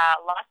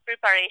last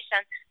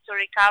preparation, to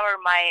recover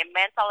my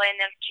mental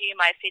energy,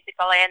 my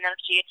physical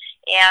energy,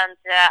 and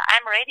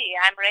I'm ready.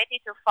 I'm ready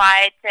to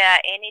fight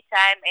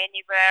anytime,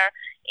 anywhere,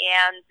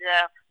 and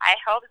I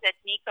hope that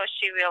Nico,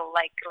 she will,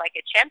 like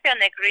a champion,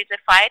 agree to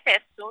fight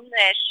as soon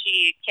as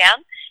she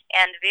can,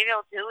 and we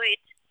will do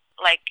it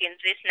like in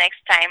this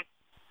next time.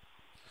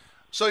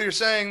 So you're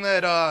saying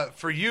that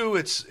for you,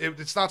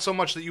 it's not so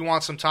much that you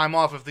want some time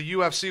off. If the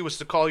UFC was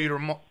to call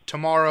you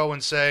tomorrow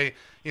and say,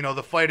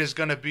 the fight is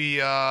going to be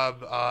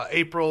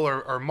April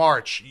or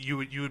March, you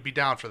would be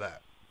down for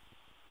that?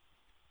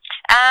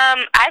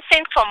 I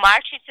think for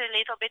March it's a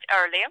little bit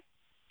early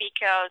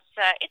because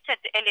it's a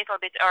little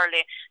bit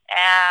early.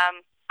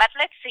 But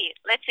let's see.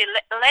 Let's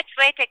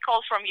wait a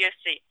call from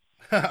UFC.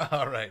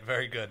 All right,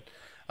 very good.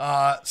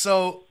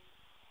 So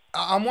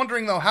I'm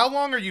wondering, though, how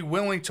long are you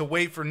willing to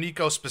wait for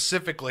Nico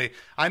specifically?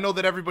 I know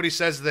that everybody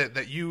says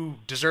that you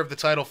deserve the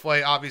title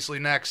fight, obviously,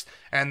 next,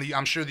 and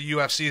I'm sure the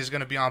UFC is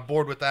going to be on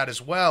board with that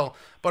as well.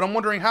 But I'm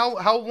wondering,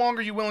 how long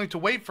are you willing to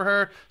wait for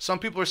her? Some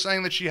people are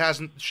saying that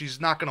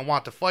she's not going to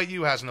want to fight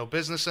you, has no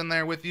business in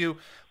there with you.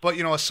 But,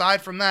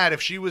 aside from that,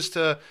 if she was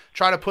to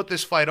try to put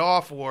this fight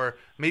off, or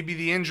maybe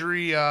the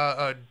injury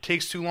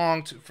takes too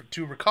long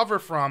to recover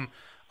from,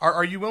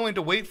 are you willing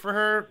to wait for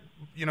her,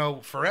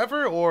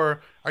 forever,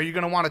 or are you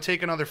going to want to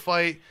take another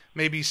fight,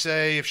 maybe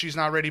say if she's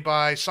not ready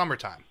by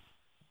summertime?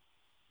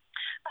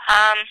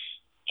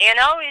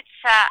 It's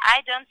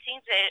I don't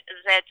think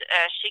that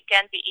she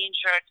can be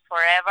injured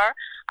forever.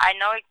 I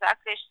know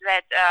exactly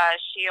that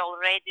she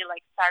already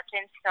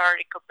starting her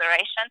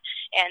recuperation,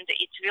 and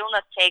it will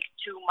not take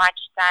too much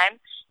time.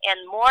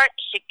 And more,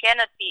 she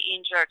cannot be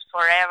injured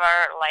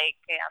forever,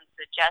 and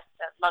just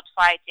not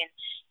fighting.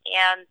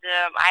 And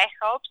I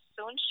hope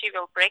soon she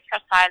will break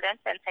her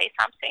silence and say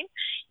something.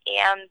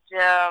 And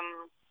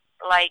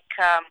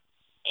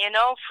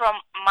from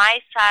my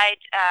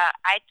side,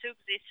 I took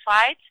this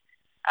fight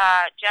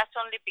just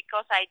only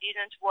because I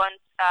didn't want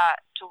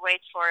to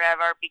wait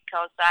forever,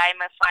 because I'm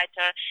a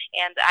fighter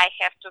and I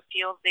have to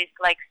feel this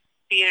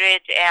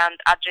spirit and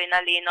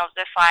adrenaline of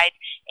the fight,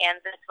 and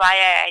that's why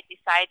I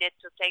decided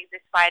to take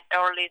this fight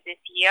early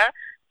this year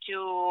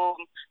to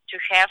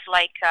have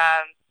a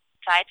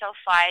title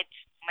fight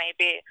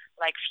maybe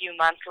few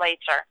months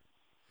later.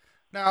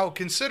 Now,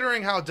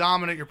 considering how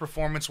dominant your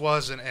performance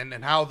was,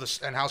 and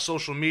how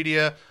social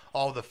media,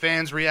 all the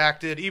fans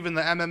reacted, even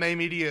the MMA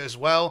media as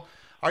well,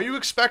 are you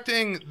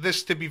expecting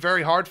this to be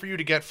very hard for you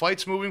to get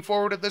fights moving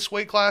forward at this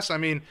weight class? I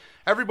mean,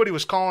 everybody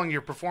was calling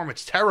your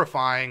performance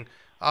terrifying.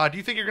 Do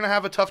you think you're going to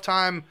have a tough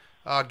time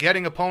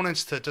getting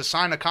opponents to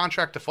sign a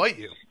contract to fight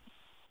you?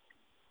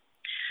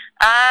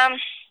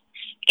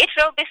 It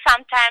will be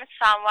sometimes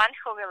someone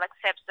who will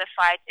accept the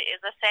fight.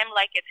 It's the same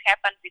like it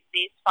happened with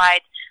this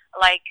fight.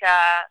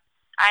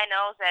 I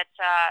know that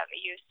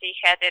UFC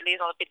had a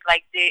little bit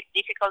the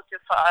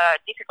difficulties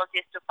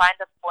to find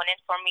an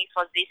opponent for me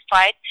for this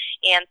fight,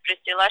 and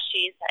Priscilla,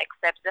 she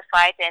accepts the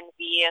fight, and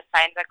we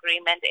signed the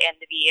agreement, and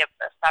we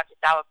started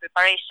our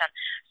preparation.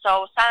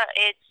 So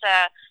it's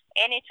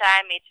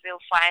anytime it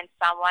will find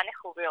someone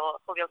who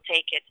will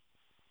take it.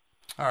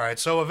 All right,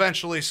 so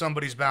eventually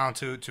somebody's bound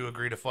to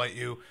agree to fight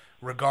you,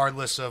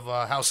 regardless of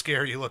how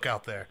scary you look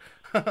out there.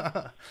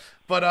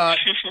 But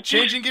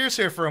changing gears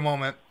here for a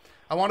moment,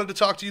 I wanted to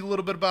talk to you a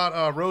little bit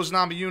about Rose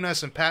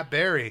Namajunas and Pat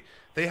Barry.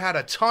 They had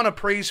a ton of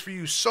praise for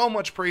you, so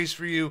much praise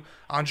for you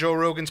on Joe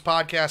Rogan's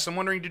podcast. I'm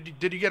wondering,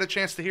 did you get a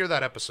chance to hear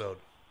that episode?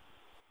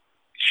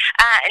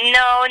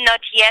 No,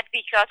 not yet,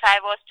 because I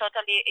was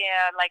totally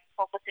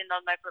focusing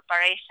on my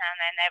preparation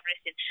and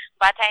everything.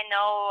 But I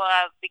know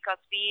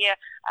because we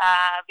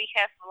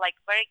have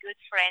very good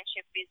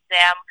friendship with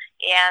them,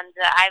 and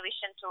I wish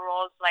them to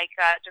Rose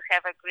to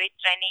have a great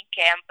training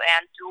camp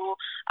and do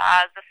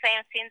the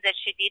same thing that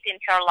she did in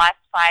her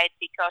last fight,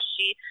 because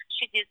she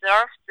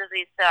deserves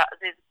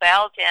this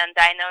belt, and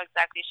I know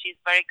exactly she's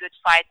a very good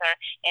fighter,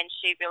 and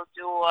she will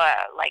do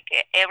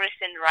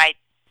everything right.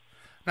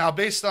 Now,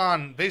 based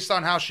on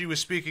how she was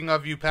speaking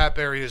of you, Pat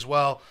Barry, as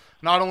well,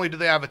 not only do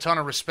they have a ton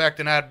of respect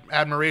and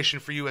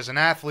admiration for you as an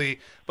athlete,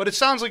 but it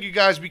sounds like you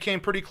guys became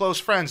pretty close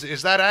friends.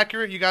 Is that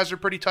accurate? You guys are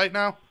pretty tight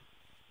now?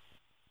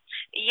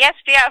 Yes,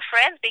 we are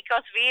friends,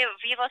 because we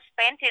were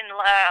spending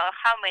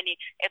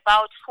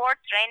about 4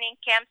 training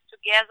camps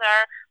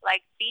together,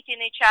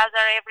 beating each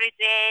other every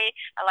day,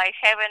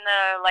 having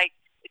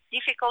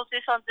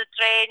difficulties on the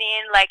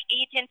training, like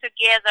eating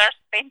together,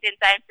 spending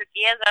time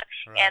together.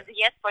 Right. And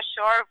yes, for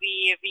sure,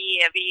 we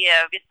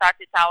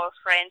started our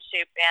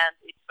friendship, and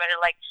it's very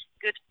like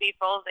good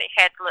people. They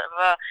had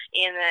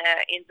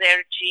in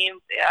their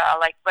gym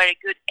like very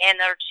good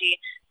energy.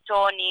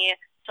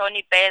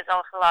 Tony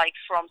Bezos, like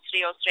from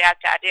 303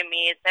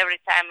 Academy, it's every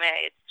time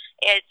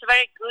it's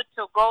very good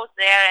to go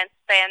there and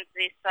spend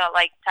this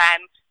like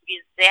time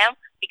with them,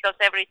 because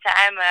every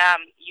time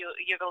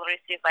you will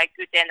receive like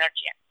good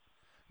energy.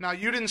 Now,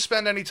 you didn't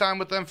spend any time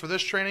with them for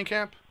this training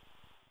camp?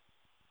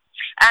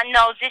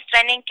 No, this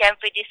training camp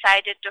we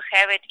decided to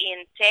have it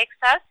in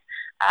Texas,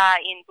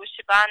 in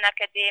Bushiban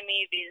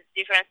Academy with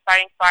different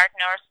sparring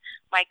partners.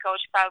 My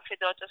coach Pavel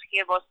Fedotos,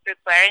 he was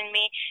preparing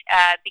me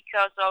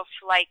because of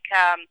fight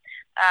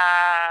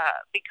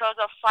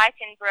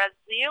in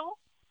Brazil,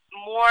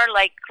 more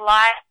like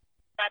climate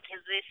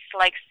is this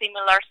like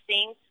similar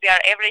things. We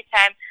are every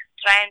time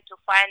trying to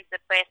find the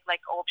best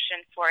like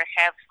option for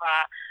have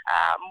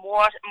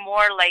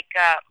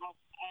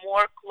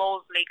more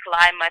closely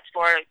climate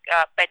for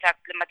better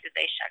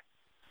acclimatization.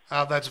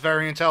 That's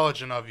very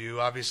intelligent of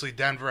you. Obviously,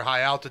 Denver,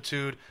 high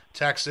altitude,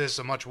 Texas,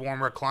 a much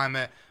warmer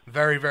climate.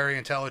 Very, very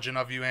intelligent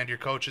of you and your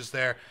coaches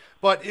there.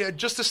 But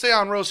just to stay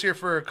on Rose here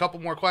for a couple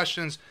more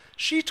questions,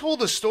 she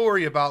told a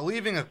story about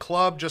leaving a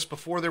club just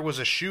before there was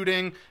a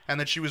shooting and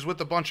that she was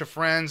with a bunch of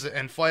friends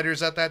and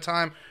fighters at that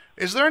time.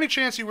 Is there any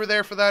chance you were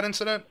there for that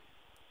incident?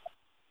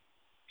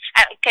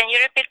 Can you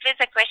repeat please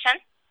the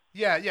question?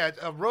 Yeah.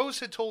 Rose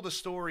had told a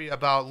story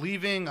about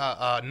leaving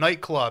a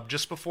nightclub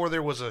just before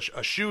there was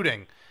a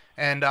shooting.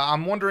 And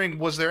I'm wondering,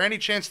 was there any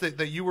chance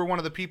that you were one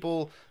of the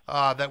people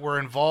that were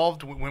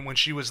involved when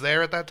she was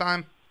there at that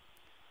time?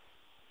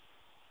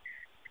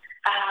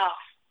 Oh,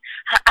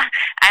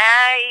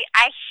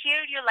 I hear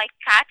you like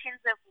cutting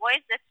the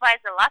voice. That's why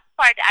the last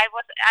part I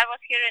was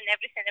hearing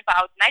everything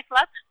about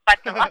nightclub, but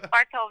the last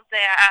part of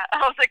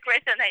the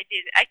question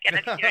I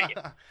cannot hear you.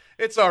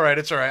 It's all right.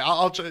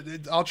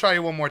 I'll try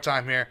you one more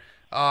time here.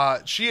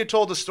 She had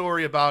told a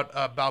story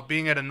about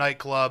being at a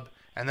nightclub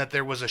and that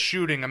there was a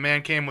shooting. A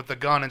man came with a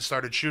gun and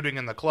started shooting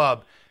in the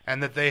club,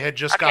 and that they had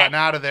just gotten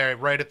out of there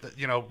right at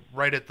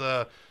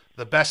the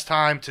best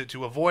time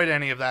to avoid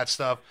any of that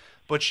stuff.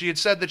 But she had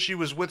said that she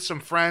was with some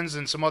friends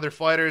and some other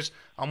fighters.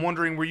 I'm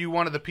wondering, were you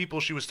one of the people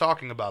she was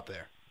talking about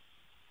there?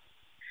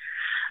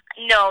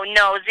 No,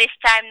 this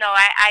time no.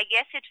 I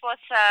guess it was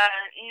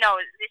no.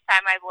 This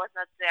time I was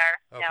not there.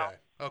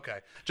 Okay.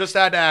 Just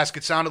had to ask.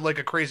 It sounded like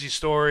a crazy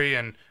story,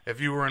 and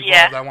if you were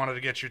involved, I wanted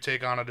to get your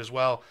take on it as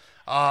well.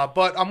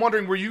 But I'm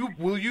wondering,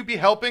 will you be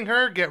helping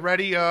her get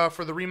ready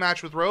for the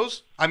rematch with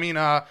Rose? I mean,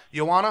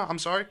 Joanna. I'm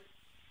sorry.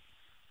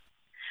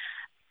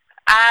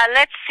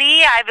 Let's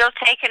see. I will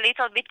take a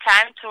little bit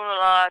time to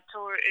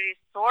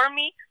restore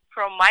me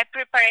from my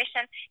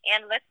preparation,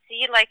 and let's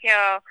see.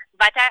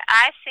 But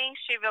I think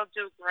she will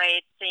do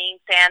great things,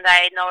 and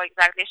I know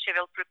exactly she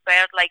will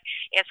prepare like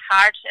as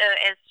hard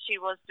as she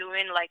was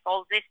doing like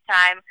all this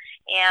time,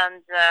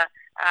 and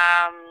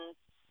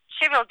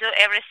she will do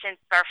everything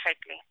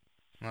perfectly.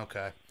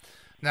 Okay.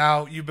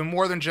 Now, you've been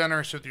more than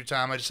generous with your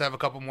time. I just have a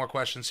couple more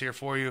questions here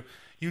for you.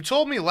 You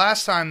told me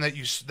last time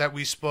that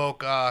we spoke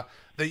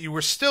that you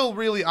were still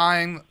really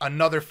eyeing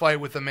another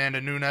fight with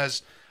Amanda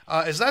Nunes.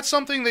 Is that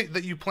something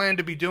that you plan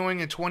to be doing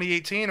in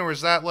 2018, or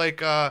is that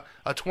like a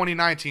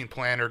 2019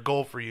 plan or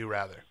goal for you,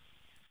 rather?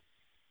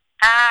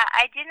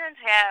 I didn't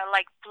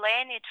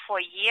plan it for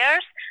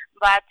years,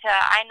 but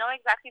I know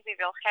exactly we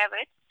will have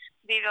it.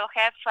 We will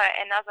have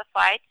another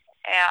fight,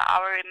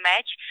 our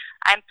rematch.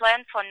 I'm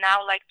planned for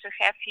now to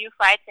have few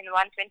fights in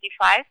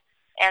 125,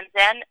 and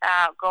then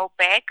go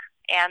back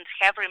and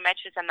have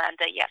rematch with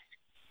Amanda. Yes.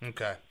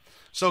 Okay.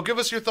 So give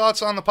us your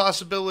thoughts on the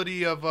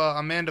possibility of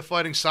Amanda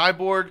fighting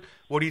Cyborg.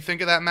 What do you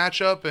think of that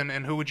matchup,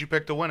 and who would you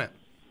pick to win it?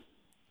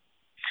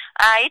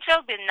 It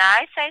will be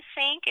nice, I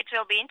think. It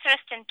will be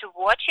interesting to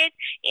watch it,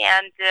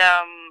 and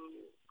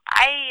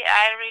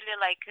I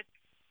really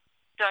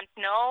don't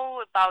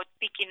know about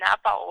picking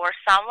up or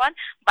someone,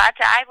 but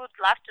I would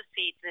love to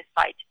see this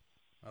fight.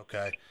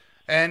 Okay.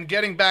 And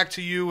getting back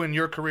to you and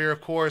your career,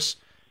 of course,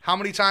 how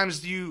many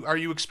times are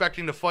you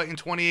expecting to fight in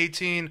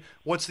 2018?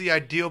 What's the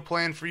ideal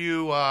plan for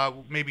you?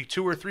 Maybe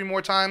 2 or 3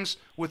 more times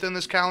within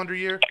this calendar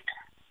year?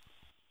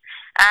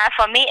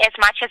 For me, as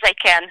much as I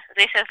can.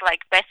 This is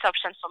best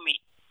option for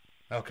me.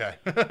 Okay.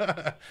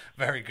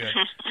 Very good.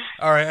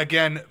 All right.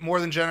 Again, more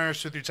than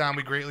generous with your time.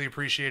 We greatly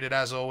appreciate it,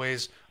 as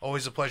always.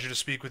 Always a pleasure to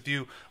speak with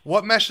you.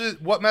 What message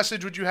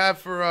would you have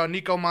for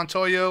Nico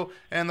Montoya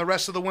and the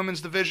rest of the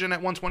women's division at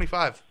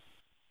 125?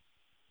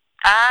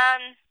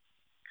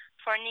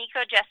 For Nico,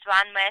 just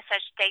one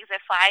message: take the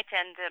fight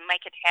and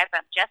make it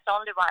happen. Just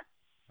only one.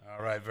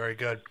 All right. Very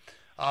good.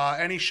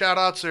 Any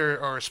shout-outs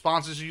or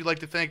sponsors you'd like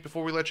to thank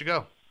before we let you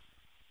go?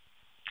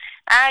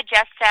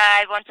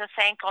 I want to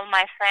thank all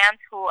my fans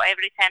who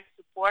every time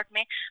support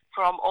me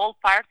from all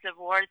parts of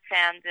the world,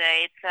 and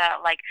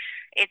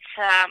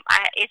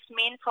it's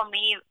mean for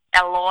me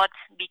a lot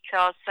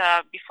because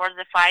before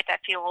the fight, I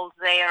feel all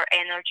their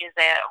energy,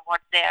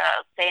 what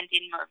they're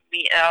sending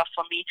me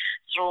for me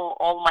through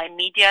all my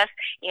medias,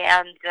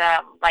 and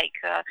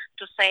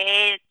to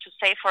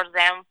say for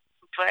them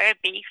very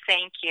big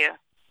thank you.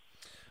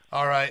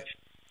 All right.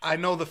 I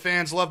know the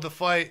fans love the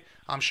fight.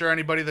 I'm sure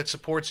anybody that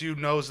supports you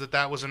knows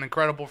that was an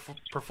incredible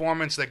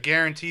performance that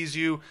guarantees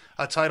you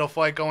a title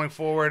fight going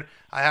forward.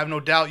 I have no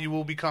doubt you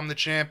will become the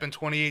champ in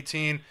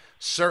 2018.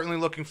 Certainly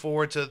looking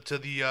forward to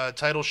the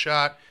title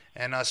shot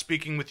and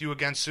speaking with you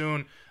again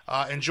soon.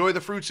 Enjoy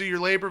the fruits of your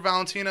labor,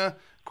 Valentina.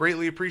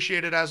 Greatly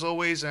appreciate it as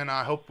always, and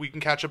I hope we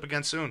can catch up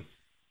again soon.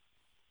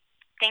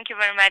 Thank you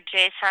very much,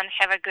 Jason.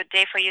 Have a good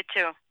day for you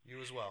too.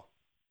 You as well.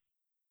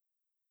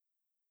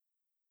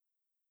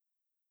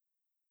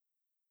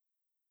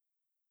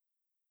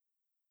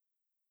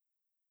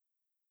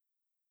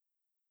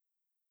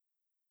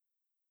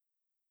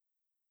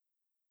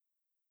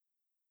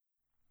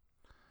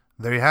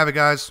 There you have it,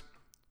 guys.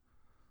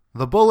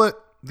 The Bullet,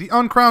 the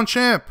uncrowned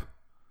champ,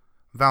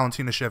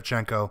 Valentina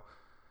Shevchenko.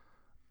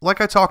 Like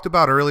I talked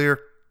about earlier,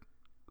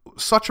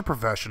 such a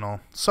professional,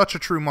 such a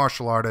true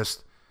martial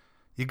artist.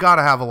 You got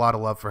to have a lot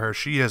of love for her.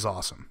 She is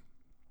awesome.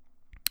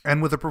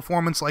 And with a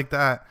performance like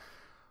that,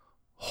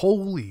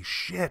 holy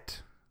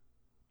shit.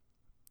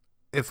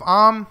 If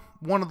I'm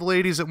one of the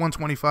ladies at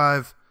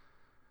 125,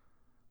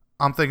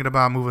 I'm thinking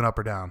about moving up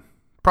or down.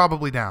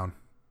 Probably down.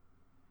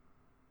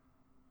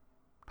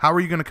 How are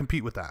you going to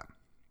compete with that?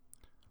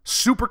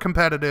 Super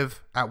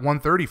competitive at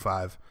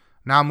 135.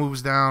 Now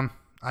moves down.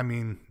 I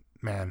mean,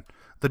 man,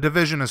 the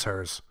division is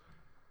hers.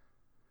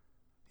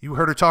 You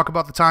heard her talk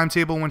about the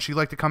timetable when she'd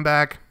like to come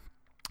back.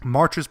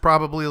 March is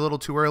probably a little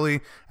too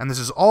early, and this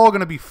is all going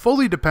to be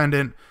fully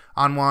dependent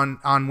on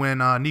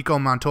when Nico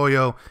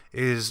Montoya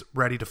is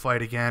ready to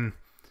fight again.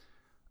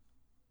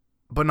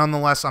 But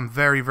nonetheless, I'm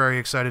very, very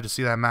excited to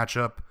see that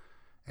matchup.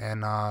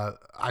 And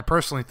I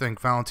personally think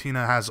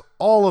Valentina has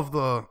all of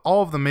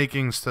the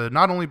makings to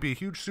not only be a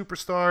huge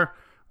superstar,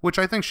 which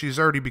I think she's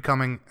already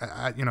becoming,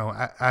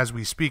 as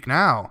we speak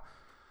now,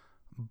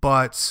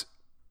 but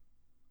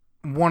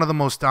one of the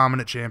most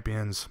dominant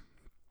champions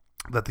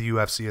that the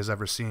UFC has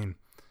ever seen.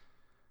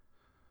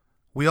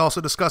 We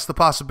also discussed the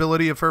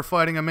possibility of her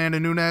fighting Amanda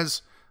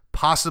Nunes,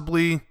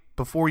 possibly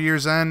before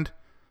year's end.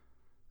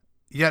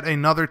 Yet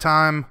another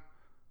time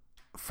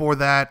for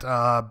that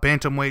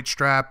bantamweight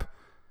strap.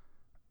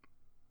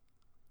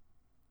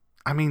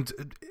 I mean,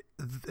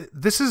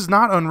 this is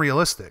not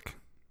unrealistic.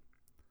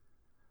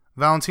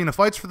 Valentina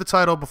fights for the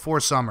title before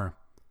summer.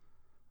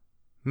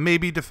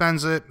 Maybe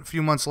defends it a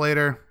few months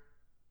later.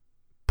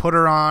 Put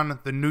her on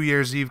the New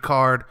Year's Eve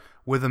card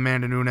with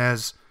Amanda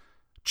Nunes.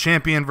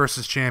 Champion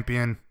versus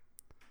champion.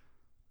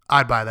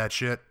 I'd buy that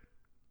shit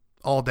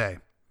all day.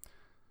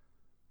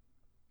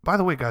 By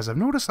the way, guys, I've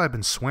noticed I've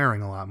been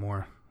swearing a lot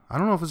more. I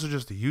don't know if this is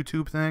just a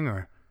YouTube thing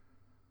or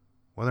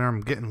whether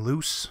I'm getting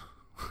loose.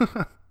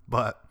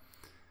 But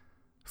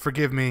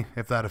forgive me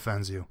if that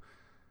offends you.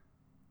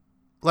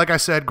 Like I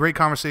said, great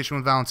conversation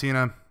with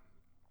Valentina.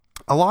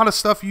 A lot of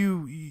stuff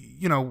you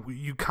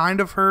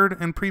kind of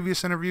heard in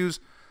previous interviews,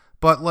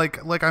 but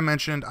like I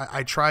mentioned,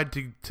 I tried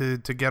to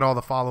get all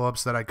the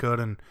follow-ups that I could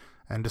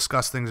and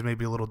discuss things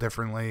maybe a little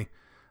differently.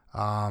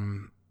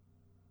 I'm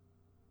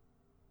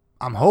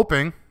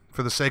hoping,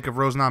 for the sake of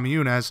Rose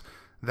Namajunas,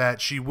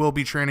 that she will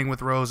be training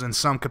with Rose in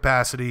some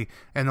capacity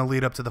in the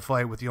lead up to the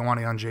fight with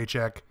Joanna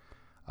Jędrzejczyk.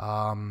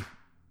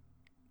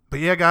 But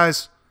yeah,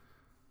 guys,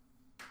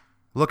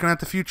 looking at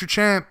the future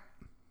champ,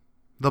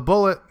 the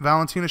Bullet,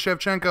 Valentina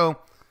Shevchenko.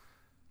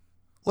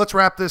 Let's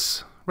wrap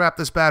this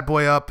bad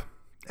boy up.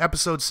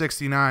 Episode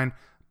 69,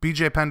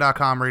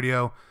 BJPenn.com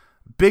radio.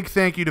 Big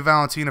thank you to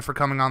Valentina for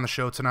coming on the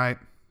show tonight.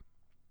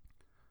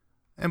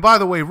 And by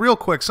the way, real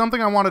quick,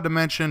 something I wanted to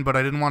mention, but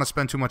I didn't want to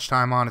spend too much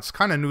time on. It's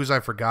kind of news I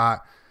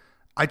forgot.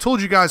 I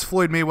told you guys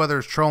Floyd Mayweather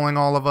is trolling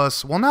all of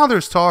us. Well, now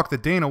there's talk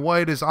that Dana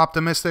White is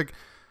optimistic.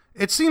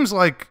 It seems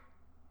like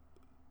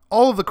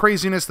all of the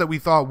craziness that we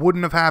thought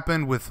wouldn't have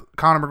happened with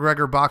Conor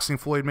McGregor boxing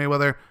Floyd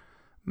Mayweather,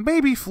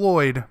 maybe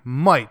Floyd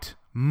might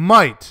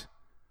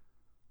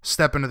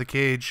step into the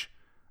cage.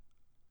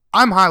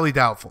 I'm highly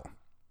doubtful.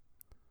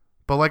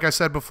 But like I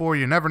said before,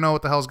 you never know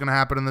what the hell's going to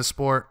happen in this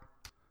sport.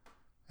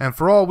 And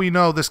for all we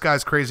know, this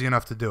guy's crazy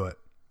enough to do it.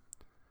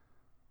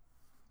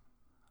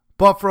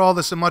 But for all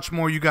this and much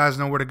more, you guys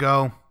know where to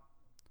go.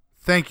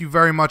 Thank you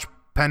very much,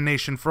 Penn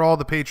Nation, for all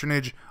the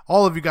patronage.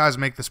 All of you guys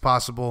make this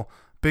possible.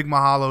 Big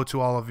mahalo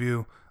to all of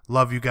you.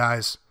 Love you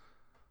guys.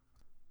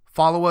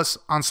 Follow us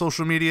on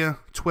social media,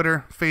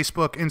 Twitter,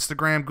 Facebook,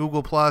 Instagram,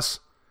 Google+.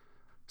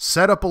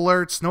 Set up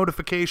alerts,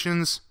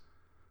 notifications,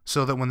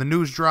 so that when the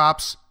news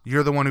drops,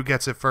 you're the one who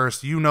gets it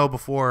first. You know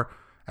before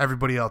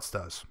everybody else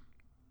does.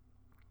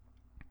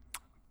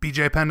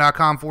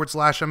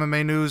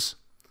 BJPenn.com/MMA news.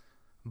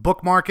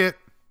 Bookmark it.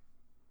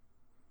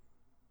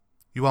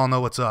 You all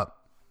know what's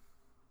up.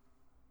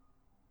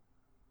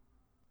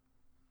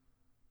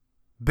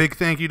 Big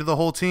thank you to the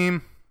whole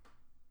team.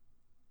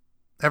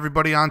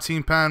 Everybody on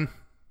Team Penn.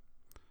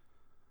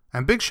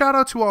 And big shout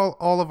out to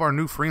all of our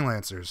new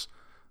freelancers.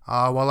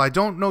 While I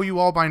don't know you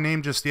all by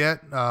name just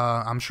yet,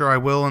 I'm sure I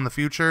will in the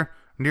future,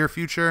 near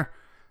future.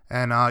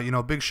 And,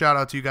 big shout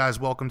out to you guys.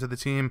 Welcome to the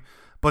team.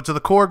 But to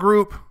the core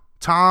group,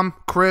 Tom,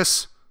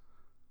 Chris,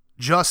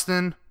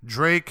 Justin,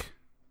 Drake,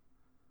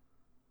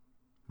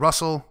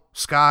 Russell,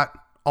 Scott,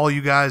 all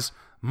you guys,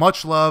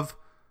 much love.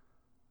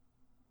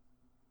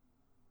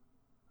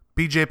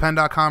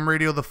 BJPenn.com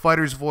radio, the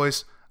fighter's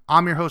voice.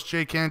 I'm your host,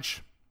 Jay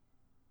Kinch.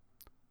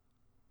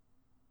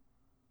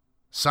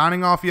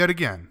 Signing off yet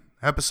again.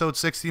 Episode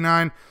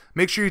 69.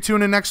 Make sure you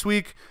tune in next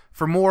week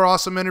for more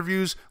awesome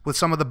interviews with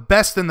some of the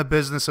best in the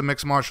business of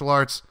mixed martial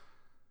arts.